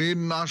মনের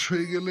নাশ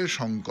হয়ে গেলে,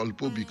 সংকল্প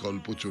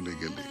বিকল্প চলে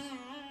গেলে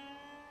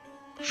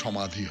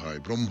সমাধি হয়,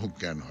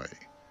 ব্রহ্মজ্ঞান হয়।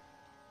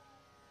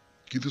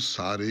 কিন্তু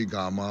সারে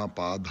গামা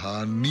পা ধা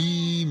নি,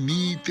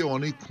 নিতে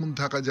অনেকক্ষণ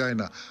থাকা যায়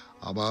না।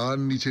 আবার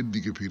নিচের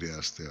দিকে ফিরে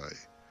আসতে হয়,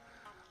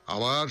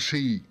 আবার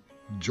সেই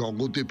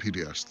জগতে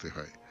ফিরে আসতে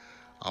হয়,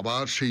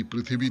 আবার সেই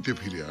পৃথিবীতে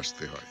ফিরে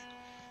আসতে হয়।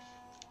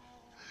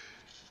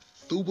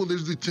 তো উপদেশ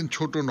দিচ্ছেন,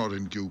 ছোট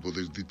নরেনকে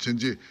উপদেশ দিচ্ছেন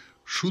যে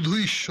শুধু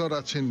ঈশ্বর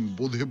আছেন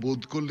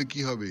বোধ করলে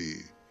কি হবে?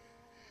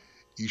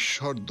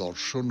 ঈশ্বর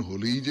দর্শন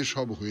হলেই যে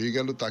সব হয়ে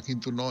গেল তা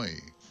কিন্তু নয়।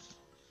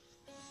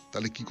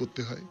 তাহলে কি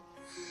করতে হয়?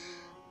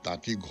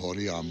 তাকে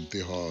ঘরে আনতে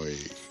হয়,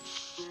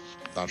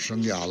 তার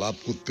সঙ্গে আলাপ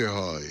করতে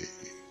হয়।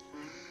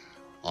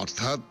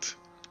 অর্থাৎ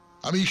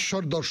আমি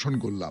ঈশ্বর দর্শন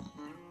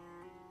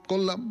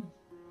করলাম,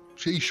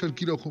 সেই ঈশ্বর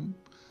কিরকম?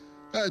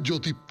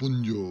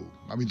 জ্যোতিপুঞ্জ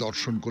আমি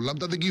দর্শন করলাম,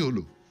 তাতে কি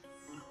হলো?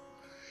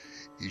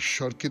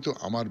 ঈশ্বরকে তো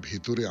আমার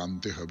ভেতরে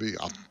আনতে হবে,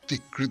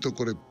 আত্মীকৃত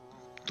করে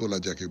তোলা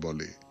যাকে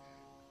বলে,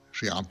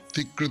 সে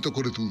আত্মীকৃত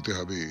করে তুলতে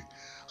হবে।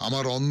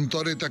 আমার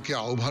অন্তরে তাকে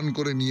আহ্বান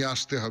করে নিয়ে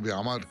আসতে হবে।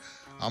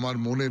 আমার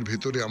মনের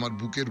ভেতরে, আমার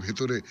বুকের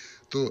ভেতরে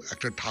তো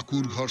একটা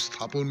ঠাকুর ঘর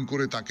স্থাপন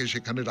করে তাকে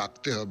সেখানে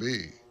রাখতে হবে।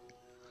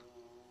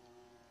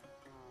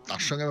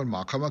 তার সঙ্গে আমার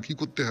মাখামাখি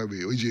করতে হবে।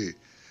 ওই যে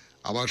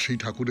আবার সেই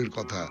ঠাকুরের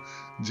কথা,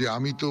 যে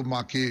আমি তো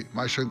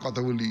মায়ের সঙ্গে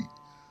কথা বলি,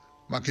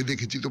 মাকে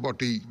দেখেছি তো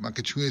বটেই,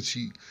 মাকে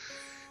ছুঁয়েছি,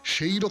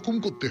 সেই রকম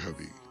করতে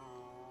হবে।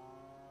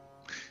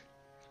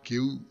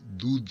 কেউ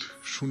দুধ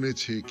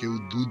শুনেছে, কেউ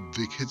দুধ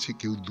দেখেছে,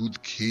 কেউ দুধ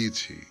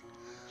খেয়েছে।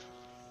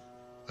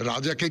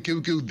 রাজাকে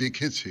কেউ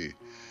দেখেছে,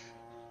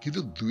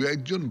 কিন্তু দু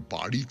একজন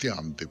বাড়িতে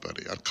আনতে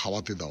পারে আর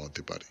খাওয়াতে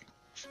দাওয়াতে পারে।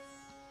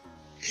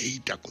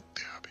 এইটা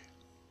করতে হবে।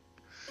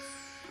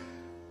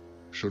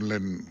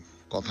 শুনলেন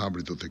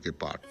কথামৃত থেকে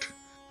পাঠ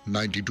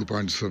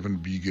 92.7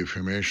 বিগ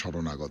এফএম-এ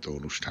শরণাগত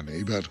অনুষ্ঠানে।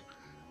 এইবার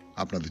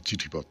আপনাদের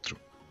চিঠিপত্র।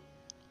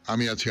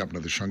 আমি আছি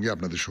আপনাদের সঙ্গে,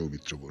 আপনাদের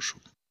সৌমিত্র বসু।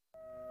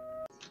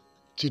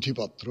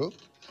 চিঠিপত্র।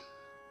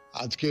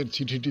 আজকের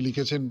চিঠিটি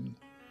লিখেছেন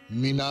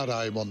মীনা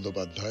রায়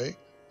বন্দ্যোপাধ্যায়,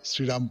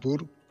 শ্রীরামপুর,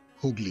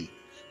 হুগলি।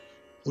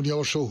 উনি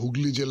অবশ্য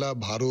হুগলি জেলা,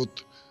 ভারত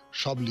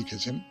সব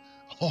লিখেছেন।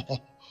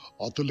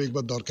 অত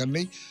লিখবার দরকার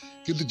নেই,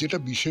 কিন্তু যেটা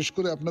বিশেষ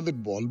করে আপনাদের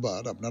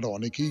বলবার, আপনারা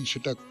অনেকেই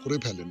সেটা করে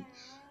ফেলেন,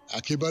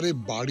 একেবারে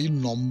বাড়ির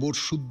নম্বর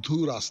শুদ্ধ,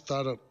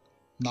 রাস্তার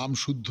নাম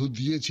শুদ্ধ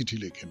দিয়ে চিঠি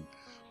লেখেন।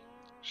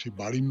 সেই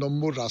বাড়ির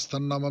নম্বর,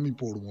 রাস্তার নাম আমি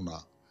পড়ব না।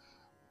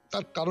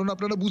 তার কারণ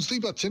আপনারা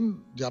বুঝতেই পাচ্ছেন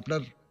যে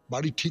আপনার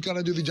বাড়ির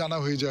ঠিকানা যদি জানা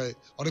হয়ে যায়,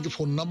 অনেকে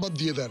ফোন নাম্বার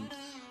দিয়ে দেন,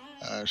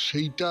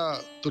 সেইটা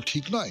তো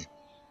ঠিক নয়।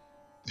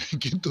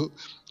 কিন্তু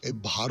এই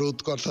ভারত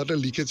কথাটা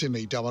লিখেছেন,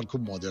 এইটা আমার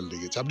খুব মজার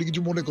লেগেছে। আপনি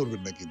কিছু মনে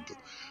করবেন না, কিন্তু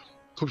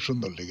খুব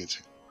সুন্দর লেগেছে।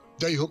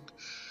 যাই হোক,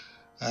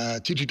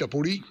 চিঠিটা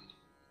পড়ি।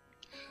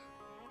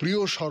 প্রিয়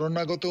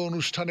শরণাগত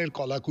অনুষ্ঠানের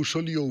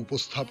কলাকুশলী ও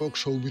উপস্থাপক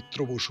সৌমিত্র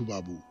বসু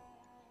বাবু,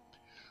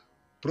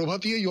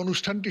 প্রভাতী এই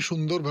অনুষ্ঠানটি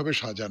সুন্দরভাবে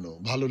সাজানো,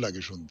 ভালো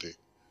লাগে শুনতে।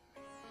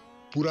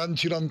 পুরাণ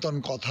চিরন্তন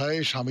কথায়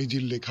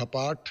স্বামীজির লেখা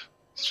পাঠ,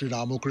 শ্রী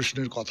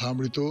রামকৃষ্ণের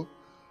কথামৃত,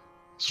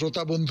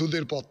 শ্রোতা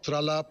বন্ধুদের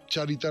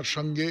পত্রালাপচারিতার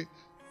সঙ্গে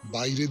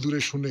বাইরে দূরে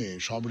শুনে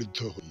সমৃদ্ধ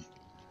হই।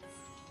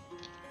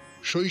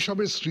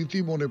 শৈশবের স্মৃতি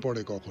মনে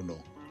পড়ে কখনো,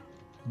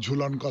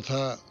 ঝুলন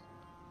কথা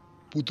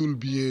পুতুল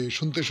বিয়ে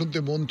শুনতে শুনতে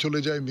মন চলে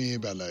যায় মেয়ে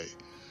বেলায়,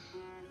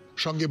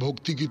 সঙ্গে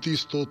ভক্তিগীতি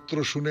স্তোত্র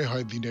শুনে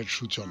হয় দিনের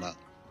সূচনা।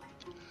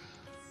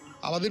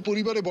 আমাদের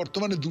পরিবারে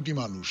বর্তমানে দুটি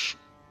মানুষ।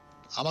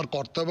 আমার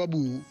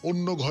কর্তাবাবু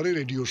অন্য ঘরে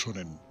রেডিও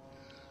শোনেন,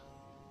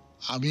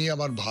 আমি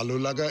আমার ভালো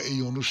লাগা এই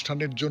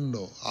অনুষ্ঠানের জন্য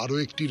আরও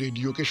একটি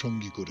রেডিওকে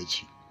সঙ্গী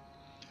করেছি।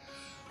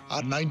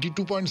 আর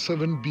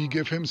 92.7 বিগ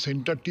এফএম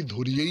সেন্টারটি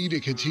ধরিয়েই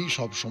রেখেছি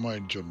সব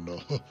সময়ের জন্য,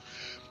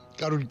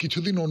 কারণ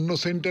কিছুদিন অন্য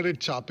সেন্টারের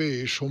চাপে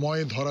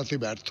সময়ে ধরাতে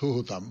ব্যর্থ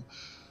হতাম,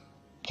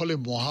 ফলে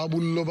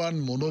মহামূল্যবান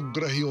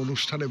মনোগ্রাহী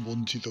অনুষ্ঠানে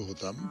বঞ্চিত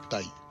হতাম।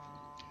 তাই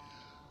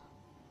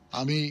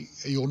আমি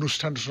এই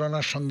অনুষ্ঠান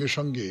শোনানোর সঙ্গে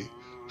সঙ্গে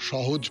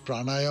সহজ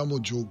প্রাণায়ামও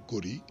যোগ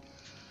করি।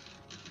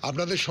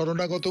 আপনাদের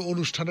শরণাগত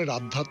অনুষ্ঠানের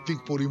আধ্যাত্মিক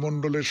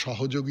পরিমণ্ডলের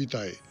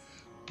সহযোগিতায়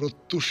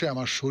প্রত্যুষে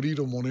আমার শরীর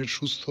ও মনের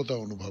সুস্থতা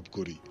অনুভব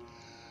করি।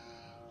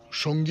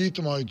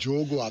 সঙ্গীতময়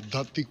যোগ ও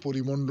আধ্যাত্মিক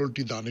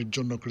পরিমণ্ডলটি দানের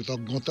জন্য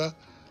কৃতজ্ঞতা,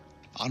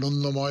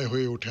 আনন্দময়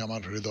হয়ে ওঠে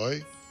আমার হৃদয়।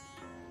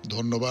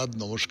 ধন্যবাদ,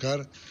 নমস্কার।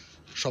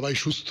 সবাই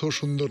সুস্থ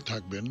সুন্দর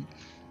থাকবেন।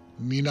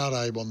 মীনা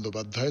রায়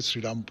বন্দ্যোপাধ্যায়,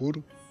 শ্রীরামপুর,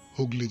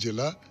 হুগলি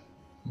জেলা,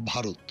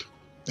 ভারত।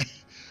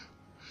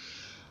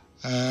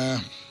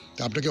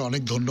 আপনাকে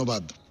অনেক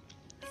ধন্যবাদ।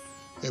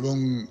 এবং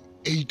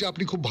এইটা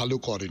আপনি খুব ভালো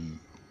করেন,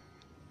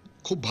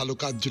 খুব ভালো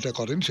কাজ যেটা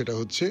করেন সেটা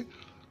হচ্ছে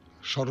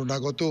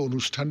শরণাগত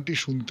অনুষ্ঠানটি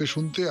শুনতে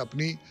শুনতে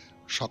আপনি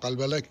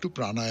সকালবেলা একটু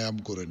প্রাণায়াম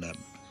করে নেন।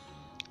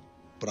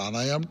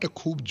 প্রাণায়ামটা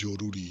খুব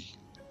জরুরি,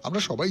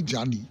 আমরা সবাই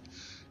জানি,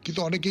 কিন্তু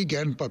অনেকেই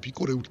জ্ঞান পাপি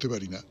করে উঠতে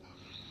পারি না।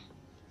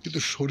 কিন্তু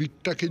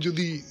শরীরটাকে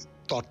যদি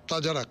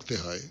তরতাজা রাখতে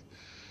হয়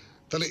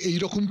তাহলে এই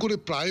রকম করে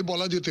প্রায়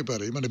বলা যেতে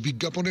পারে, মানে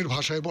বিজ্ঞাপনের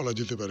ভাষায় বলা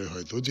যেতে পারে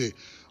হয়তো, যে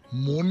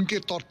মনকে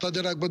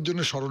তরতাজা রাখবার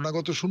জন্য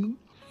শরণাগত শুনুন,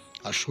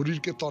 আর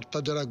শরীরকে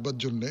তরতাজা রাখবার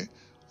জন্যে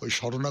ওই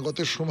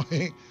শরণাগতের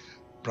সময়ে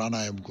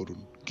প্রাণায়াম করুন।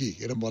 কি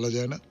এরকম বলা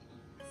যায় না?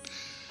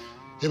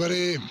 এবারে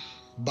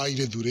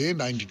বাইরে দূরে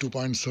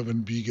 92.7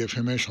 বিগ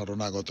এফএম এ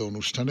শরণাগত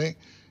অনুষ্ঠানে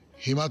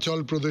হিমাচল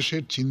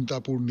প্রদেশের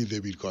চিন্তাপূর্ণী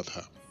দেবীর কথা।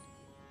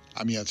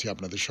 আমি আছি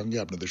আপনাদের সঙ্গে,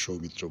 আপনাদের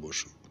সৌমিত্র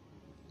বসু।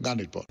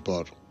 গানের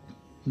পর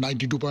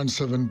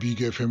 92.7 বিগ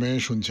এফএম এ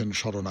শুনছেন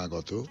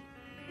শরণাগত,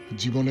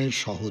 জীবনের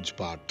সহজ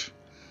পাঠ।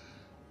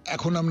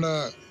 এখন আমরা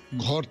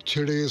ঘর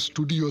ছেড়ে,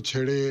 স্টুডিও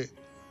ছেড়ে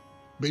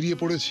বেরিয়ে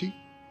পড়েছি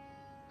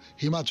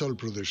হিমাচল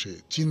প্রদেশে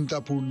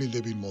চিন্তাপূর্ণী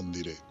দেবীর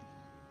মন্দিরে।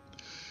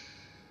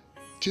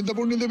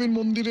 চিন্তাপূর্ণী দেবীর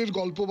মন্দিরের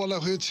গল্প বলা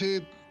হয়েছে,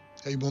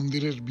 এই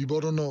মন্দিরের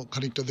বিবরণও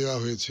খানিকটা দেওয়া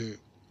হয়েছে।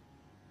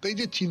 তাই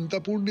যে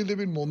চিন্তাপূর্ণী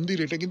দেবীর মন্দির,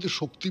 এটা কিন্তু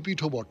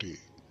শক্তিপীঠও বটে।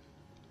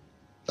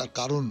 তার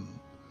কারণ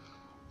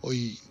ওই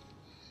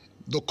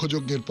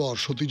দক্ষযজ্ঞের পর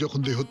সতী যখন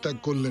দেহত্যাগ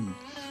করলেন,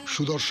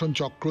 সুদর্শন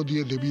চক্র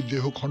দিয়ে দেবীর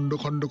দেহ খণ্ড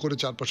খণ্ড করে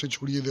চারপাশে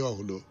ছড়িয়ে দেওয়া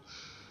হলো,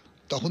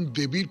 তখন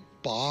দেবীর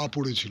পা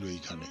পড়েছিল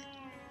এইখানে।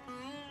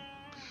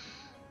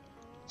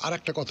 আর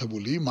একটা কথা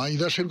বলি,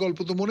 মাইদাসের গল্প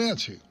তো মনে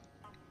আছে?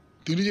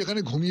 তিনি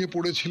যেখানে ঘুমিয়ে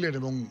পড়েছিলেন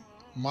এবং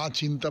মা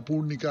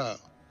চিন্তাপূর্ণিকা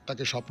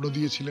তাকে স্বপ্ন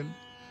দিয়েছিলেন,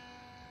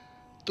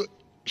 তো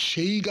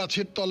সেই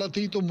গাছের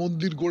তলাতেই তো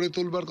মন্দির গড়ে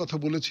তোলবার কথা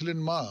বলেছিলেন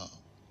মা।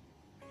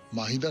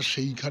 মাহিদাস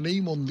সেইখানেই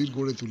মন্দির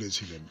গড়ে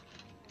তুলেছিলেন।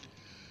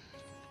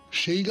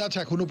 সেই গাছ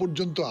এখনো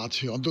পর্যন্ত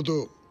আছে, অন্তত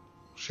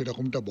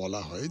সেরকমটা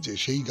বলা হয় যে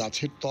সেই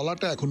গাছের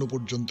তলাটা এখনো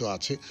পর্যন্ত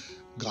আছে।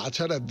 গাছ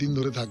আর একদিন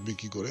ধরে থাকবে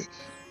কি করে?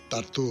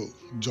 তার তো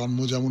জন্ম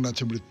যেমন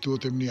আছে, মৃত্যুও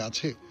তেমনি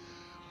আছে।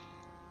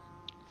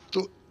 তো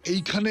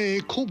এইখানে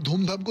খুব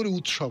ধুমধাম করে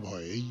উৎসব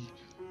হয়, এই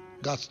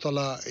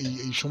গাছতলা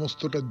এই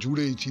সমস্তটা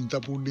জুড়ে এই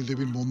চিন্তাপূর্ণী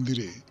দেবীর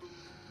মন্দিরে।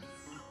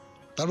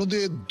 তার মধ্যে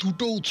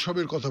দুটো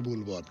উৎসবের কথা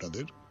বলবো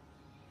আপনাদের।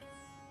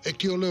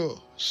 একটি হলো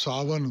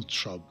শ্রাবণ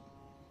উৎসব,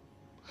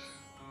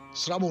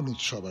 শ্রাবণ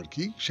উৎসব আর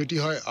কি, সেটি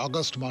হয়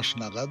আগস্ট মাস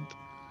নাগাদ।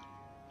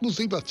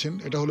 বুঝতেই পাচ্ছেন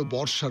এটা হলো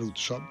বর্ষার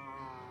উৎসব।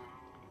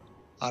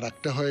 আর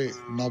একটা হয়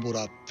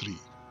নবরাত্রি।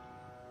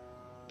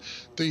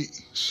 তো এই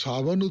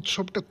শ্রাবণ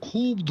উৎসবটা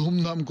খুব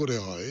ধুমধাম করে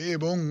হয়।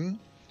 এবং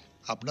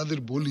আপনাদের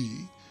বলি,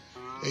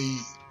 এই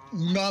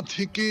উনা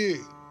থেকে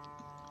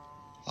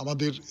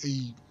আমাদের এই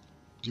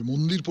যে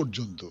মন্দির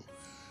পর্যন্ত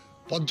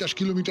 50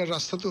 কিলোমিটার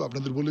রাস্তা। তো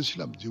আপনাদের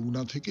বলেছিলাম যে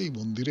উনা থেকে এই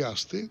মন্দিরে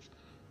আসতে,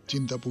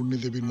 চিন্তাপূর্ণী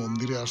দেবীর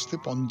মন্দিরে আসতে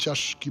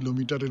 50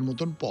 কিলোমিটারের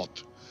মতন পথ।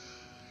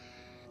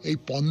 এই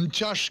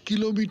 50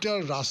 কিলোমিটার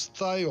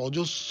রাস্তায়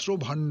অজস্র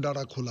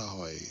ভান্ডারা খোলা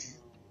হয়।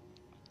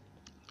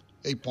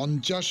 এই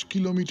 50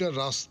 কিলোমিটার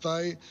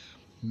রাস্তায়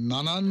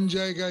নানান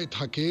জায়গায়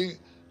থাকে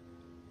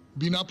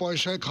বিনা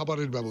পয়সায়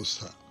খাবারের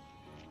ব্যবস্থা।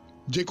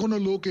 যে কোনো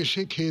লোক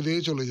এসে খেয়ে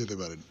দিয়ে চলে যেতে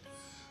পারেন।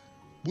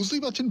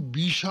 বুঝতেই পারছেন,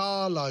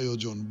 বিশাল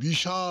আয়োজন,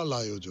 বিশাল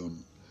আয়োজন।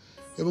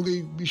 এবং এই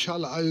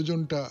বিশাল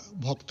আয়োজনটা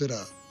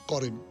ভক্তেরা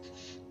করেন।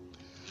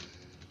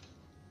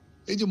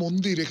 এই যে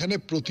মন্দির, এখানে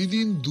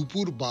প্রতিদিন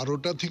দুপুর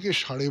 12টা থেকে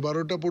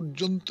 12:30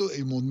 পর্যন্ত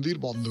এই মন্দির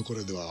বন্ধ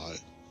করে দেওয়া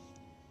হয়।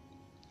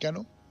 কেন?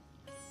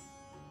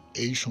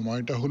 এই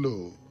সময়টা হলো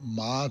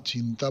মা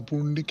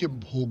চিন্তাপূর্ণীকে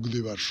ভোগ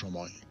দেবার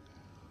সময়।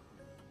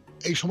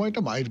 এই সময়টা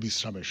মায়ের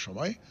বিশ্রামের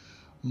সময়।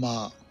 মা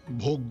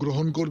ভোগ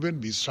গ্রহণ করবেন,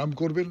 বিশ্রাম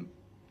করবেন।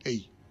 এই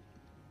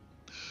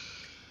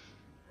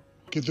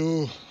কিন্তু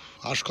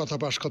আশকথা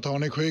পাশকথা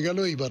অনেক হয়ে গেল,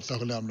 এইবার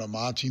তাহলে আমরা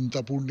মা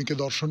চিন্তাপূর্ণীকে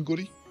দর্শন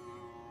করি।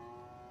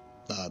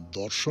 তা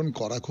দর্শন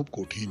করা খুব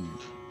কঠিন।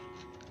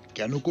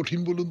 কেন কঠিন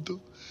বলুন তো?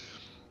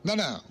 না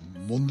না,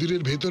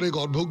 মন্দিরের ভেতরে,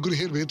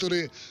 গর্ভগৃহের ভেতরে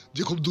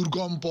যে খুব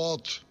দুর্গম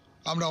পথ,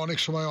 আমরা অনেক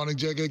সময় অনেক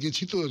জায়গায়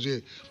গেছি তো, যে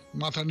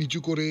মাথা নিচু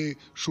করে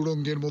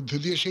সুড়ঙ্গের মধ্যে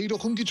দিয়ে, সেই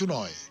রকম কিছু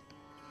নয়।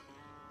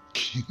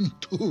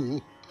 কিন্তু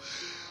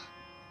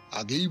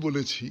আগেই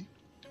বলেছি,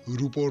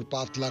 রূপোর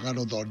পাত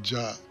লাগানো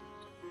দরজা,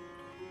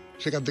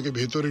 সেখান থেকে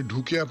ভেতরে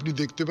ঢুকে আপনি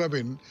দেখতে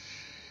পাবেন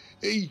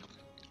এই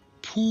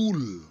ফুল,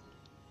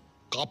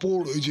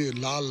 কাপড়, ওই যে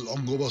লাল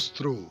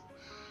অঙ্গবস্ত্র,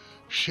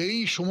 সেই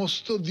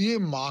সমস্ত দিয়ে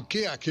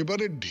মাকে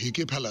একেবারে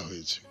ঢেকে ফেলা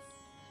হয়েছে।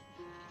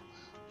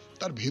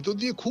 তার ভেতর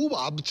দিয়ে খুব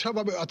আবছা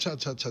ভাবে, আচ্ছা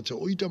আচ্ছা আচ্ছা আচ্ছা,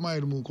 ওইটা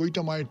মায়ের মুখ,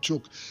 ওইটা মায়ের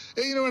চোখ,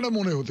 এইরকম একটা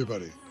মনে হতে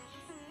পারে।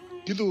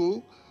 কিন্তু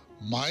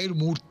মায়ের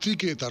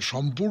মূর্তিকে, তার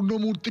সম্পূর্ণ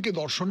মূর্তিকে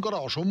দর্শন করা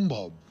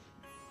অসম্ভব।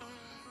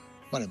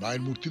 মানে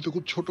মায়ের মূর্তি তো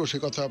খুব ছোট, সে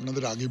কথা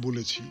আপনাদের আগে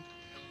বলেছি।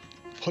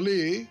 ফলে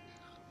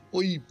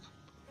ওই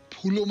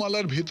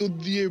ফুলমালার ভেতর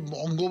দিয়ে,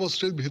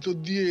 অঙ্গবস্ত্রের ভেতর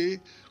দিয়ে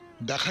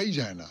দেখাই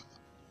যায় না।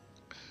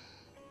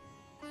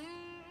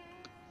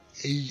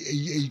 এই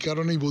এই এই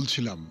কারণেই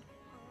বলছিলাম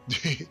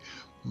যে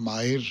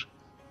মায়ের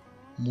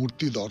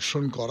মূর্তি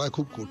দর্শন করা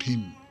খুব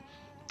কঠিন।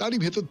 তারই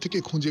ভেতর থেকে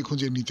খুঁজে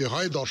খুঁজে নিতে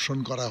হয়, দর্শন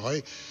করা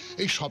হয়।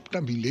 এই সবটা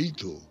মিলেই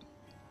তো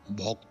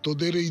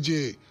ভক্তদের এই যে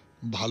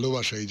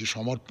ভালোবাসা, এই যে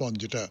সমর্পণ,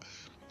 যেটা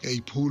এই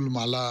ফুল,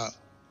 মালা,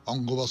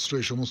 অঙ্গবস্ত্র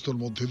এই সমস্তর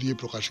মধ্যে দিয়ে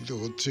প্রকাশিত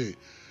হচ্ছে,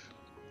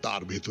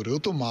 তার ভেতরেও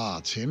তো মা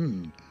আছেন।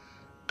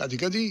 কাজে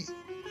কাজেই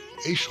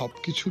এই সব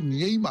কিছু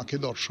নিয়েই মাকে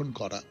দর্শন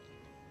করা।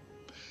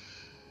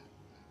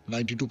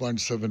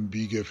 92.7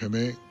 বিগ FM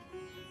এ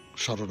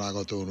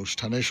শরণাগত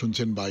অনুষ্ঠানে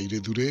শুনছেন বাইরে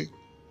দূরে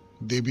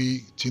দেবী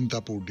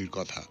চিন্তাপূর্ণীর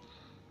কথা।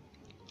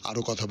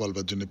 আরো কথা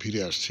বলবার জন্য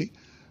ফিরে আসছি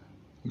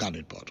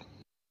গানের পর।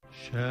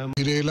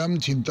 ফিরে এলাম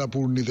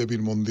চিন্তাপূর্ণী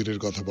দেবীর মন্দিরের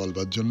কথা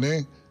বলবার জন্য।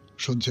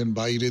 শুনছেন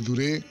বাইরে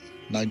দূরে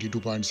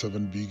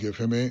 92.7 বিগ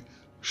FM এ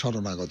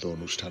শরণাগত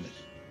অনুষ্ঠানে।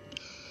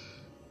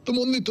 তো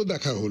মন্দির তো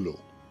দেখা হলো,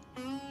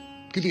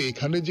 কিন্তু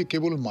এখানে যে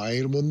কেবল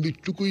মায়ের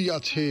মন্দিরটুকুই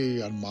আছে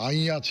আর মাই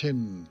আছেন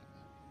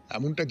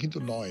এমনটা কিন্তু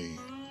নয়।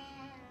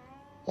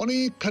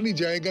 অনেকখানি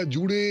জায়গা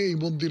জুড়ে এই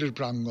মন্দিরের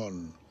প্রাঙ্গণ,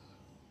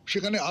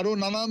 সেখানে আরো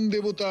নানান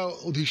দেবতা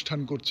অধিষ্ঠান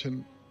করছেন।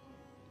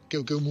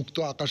 কেউ কেউ মুক্ত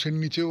আকাশের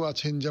নিচেও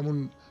আছেন, যেমন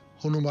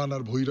হনুমান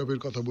আর ভৈরবের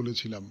কথা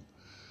বলেছিলাম।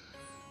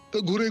 তো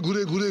ঘুরে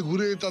ঘুরে ঘুরে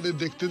ঘুরে তাদের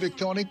দেখতে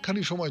দেখতে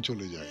অনেকখানি সময়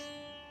চলে যায়।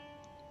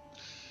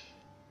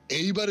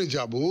 এইবারে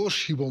যাব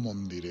শিব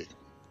মন্দিরে।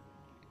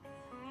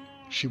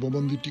 শিব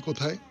মন্দিরটি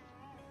কোথায়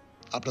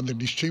আপনাদের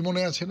নিশ্চয়ই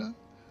মনে আছে না?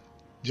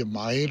 যে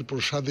মায়ের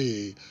প্রসাদে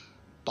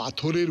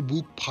পাথরের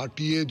বুক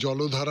ফাটিয়ে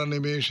জলধারা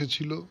নেমে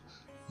এসেছিল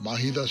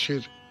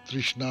মাহিদাসের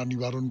তৃষ্ণা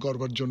নিবারণ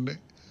করবার জন্যে।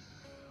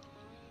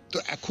 তো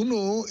এখনো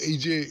এই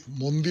যে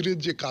মন্দিরের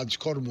যে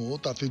কাজকর্ম,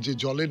 তাতে যে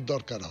জলের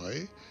দরকার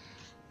হয়,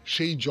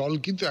 সেই জল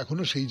কিন্তু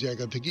এখনো সেই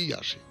জায়গা থেকেই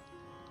আসে,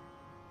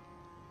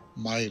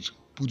 মায়ের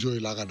পুজোয়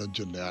লাগানোর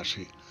জন্য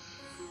আসে।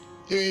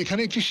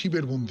 এখানে একটি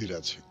শিবের মন্দির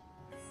আছে,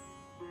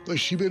 ওই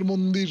শিবের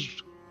মন্দির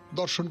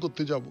দর্শন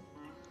করতে যাব।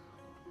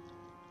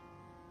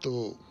 তো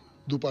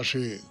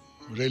দুপাশে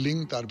রেলিং,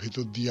 তার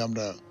ভেতর দিয়ে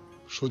আমরা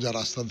সোজা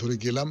রাস্তা ধরে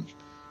গেলাম,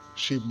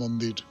 শিব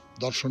মন্দির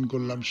দর্শন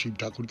করলাম, শিব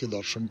ঠাকুরকে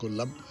দর্শন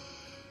করলাম।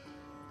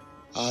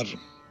 আর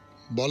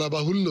বলা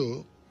বাহুল্য,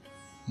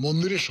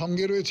 মন্দিরের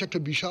সঙ্গে রয়েছে একটা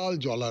বিশাল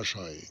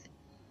জলাশয়,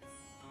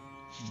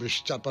 বেশ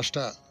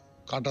 4-5টা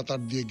কাঁটা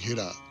তার দিয়ে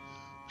ঘেরা।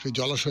 সেই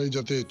জলাশয়ে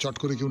যাতে চট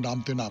করে কেউ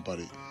নামতে না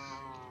পারে,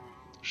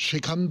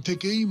 সেখান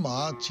থেকেই মা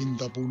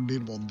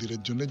চিন্তাপূর্ণীর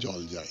মন্দিরের জন্য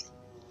জল যায়।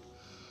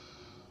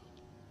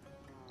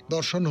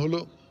 দর্শন হলো,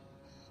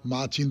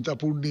 মা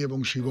চিন্তাপূর্ণী এবং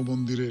শিব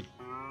মন্দিরের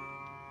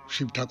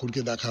শিব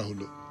ঠাকুরকে দেখা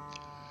হলো।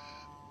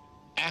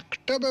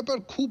 একটা ব্যাপার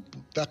খুব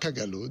দেখা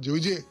গেল, যে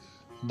ওই যে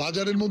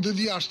বাজারের মধ্যে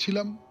দিয়ে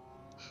আসছিলাম,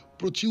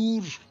 প্রচুর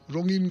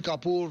রঙিন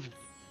কাপড়,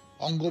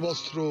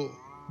 অঙ্গবস্ত্র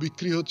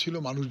বিক্রি হচ্ছিল,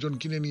 মানুষজন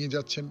কিনে নিয়ে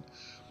যাচ্ছেন,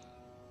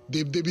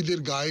 দেবদেবীদের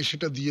গায়ে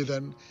সেটা দিয়ে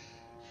দেন।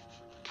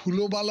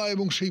 ফুলমালা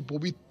এবং সেই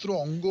পবিত্র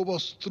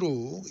অঙ্গবস্ত্র,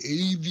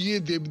 এই দিয়ে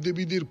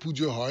দেবদেবীদের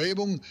পুজো হয়।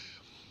 এবং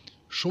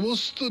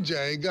সমস্ত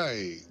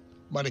জায়গায়,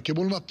 মানে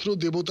কেবলমাত্র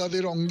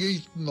দেবতাদের অঙ্গেই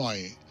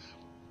নয়,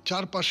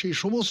 চারপাশে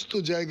সমস্ত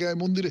জায়গায়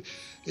মন্দিরে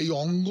এই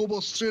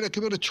অঙ্গবস্ত্রের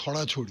একেবারে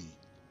ছড়াছড়ি,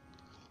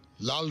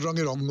 লাল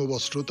রঙের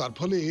অঙ্গবস্ত্র। তার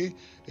ফলে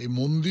এই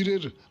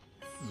মন্দিরের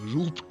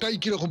রূপটাই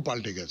কিরকম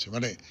পাল্টে গেছে,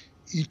 মানে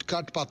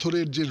ইটকাট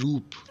পাথরের যে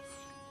রূপ,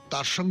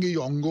 তার সঙ্গে এই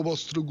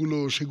অঙ্গবস্ত্রগুলো,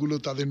 সেগুলো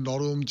তাদের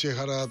নরম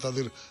চেহারা,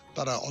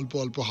 তারা অল্প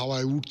অল্প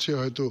হাওয়ায় উঠছে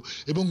হয়তো,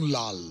 এবং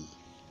লাল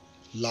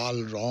লাল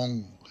রং,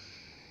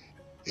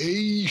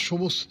 এই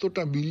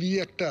সমস্তটা মিলিয়ে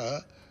একটা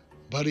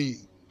ভারী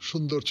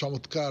সুন্দর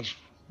চমৎকার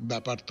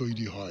ব্যাপার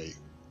তৈরি হয়।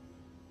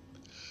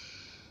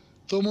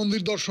 তো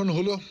মন্দির দর্শন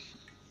হলো,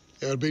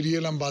 এবার বেরিয়ে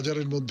এলাম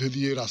বাজারের মধ্যে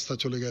দিয়ে, রাস্তা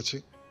চলে গেছে।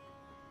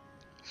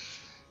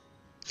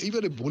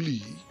 এইবারে বলি,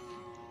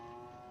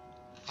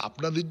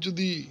 আপনাদের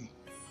যদি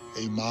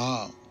এই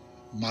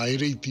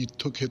মায়ের এই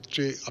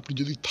তীর্থক্ষেত্রে আপনি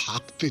যদি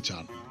থাকতে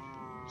চান,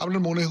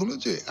 আপনার মনে হলো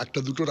যে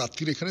 1-2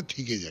 রাত্রির এখানে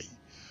থেকে যাই,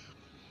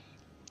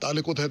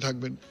 তাহলে কোথায়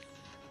থাকবেন,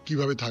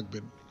 কিভাবে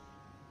থাকবেন?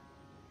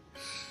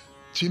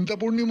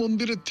 চিন্তাপূর্ণী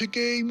মন্দিরের থেকে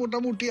এই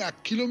মোটামুটি 1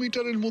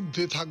 কিলোমিটারের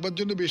মধ্যে থাকবার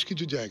জন্য বেশ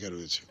কিছু জায়গা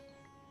রয়েছে।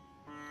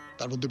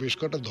 তার মধ্যে বেশ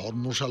কটা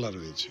ধর্মশালা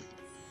রয়েছে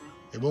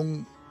এবং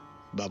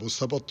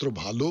ব্যবস্থাপত্র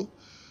ভালো।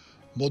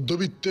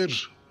 মধ্যবিত্তের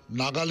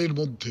নাগালের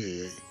মধ্যে,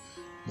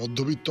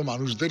 মধ্যবিত্ত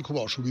মানুষদের খুব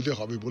অসুবিধে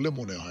হবে বলে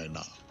মনে হয়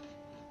না।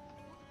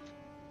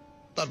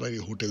 তার বাইরে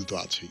হোটেল তো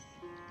আছেই।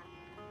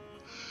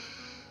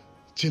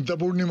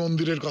 চিন্তাপূর্ণী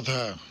মন্দিরের কথা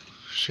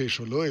শেষ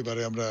হলো,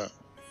 এবারে আমরা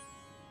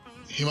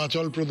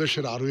হিমাচল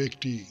প্রদেশের আরো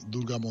একটি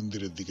দুর্গা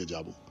মন্দিরের দিকে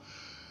যাব।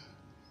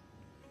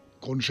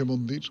 কোন সে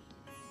মন্দির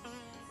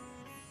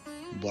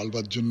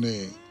বলবার জন্যে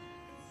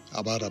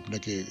আবার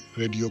আপনাকে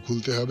রেডিও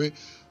খুলতে হবে।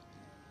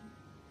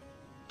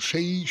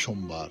 সেই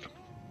সোমবার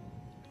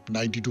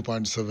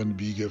 92.7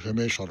 বিগ FM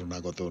এ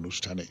শরণাগত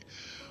অনুষ্ঠানে।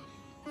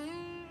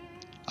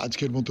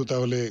 আজকের মতো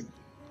তাহলে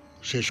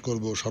শেষ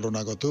করব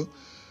শরণাগত।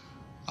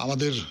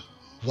 আমাদের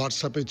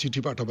হোয়াটসঅ্যাপে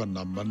চিঠি পাঠাবার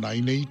নাম্বার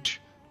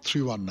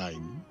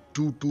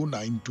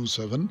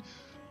 9831922927।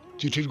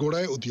 চিঠির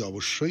গোড়ায় অতি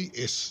অবশ্যই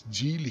SG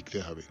লিখতে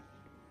হবে।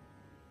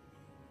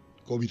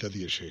 কবিতা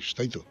দিয়ে শেষ,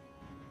 তাই তো?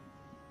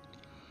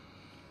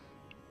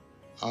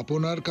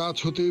 আপনার কাছ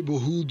হতে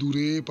বহু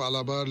দূরে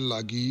পালাবার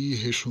লাগি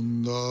হে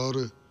সুন্দর,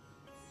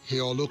 হে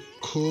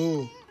অলক্ষ্য,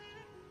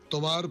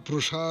 তোমার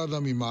প্রসাদ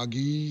আমি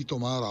মাগি,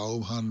 তোমার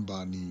আহ্বান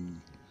বাণী।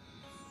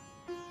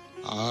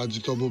 আজ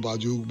তব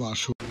বাজুক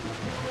বাঁশু।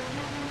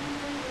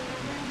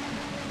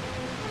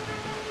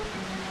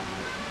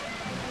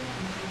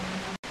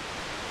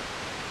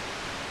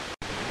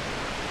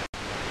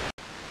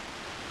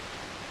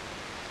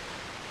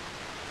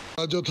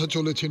 যথা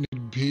চলেছে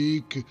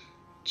নির্ভীক,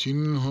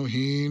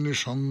 চিহ্নহীন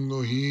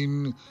সঙ্গহীন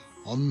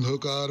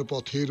অন্ধকার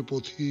পথের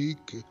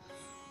পথিক,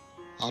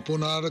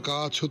 আপনার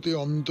কাছ হতে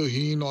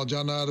অন্তহীন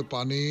অজানার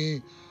পানে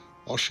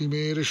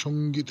অসীমের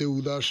সঙ্গীতে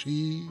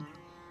উদাসী,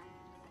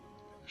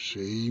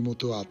 সেই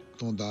মতো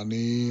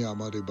আত্মদানে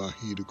আমারে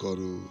বাহির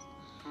করো।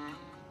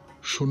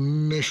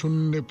 শূন্যে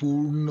শূন্যে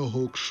পূর্ণ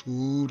হোক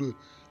সুর,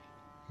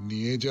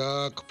 নিয়ে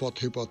যাক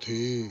পথে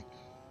পথে,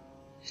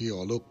 হে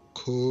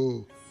অলক্ষ্য,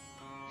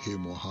 হে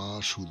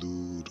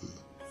মহাসুদূর।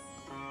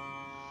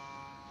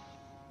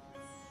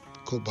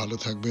 খুব ভালো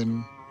থাকবেন,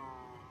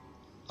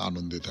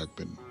 আনন্দে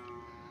থাকবেন।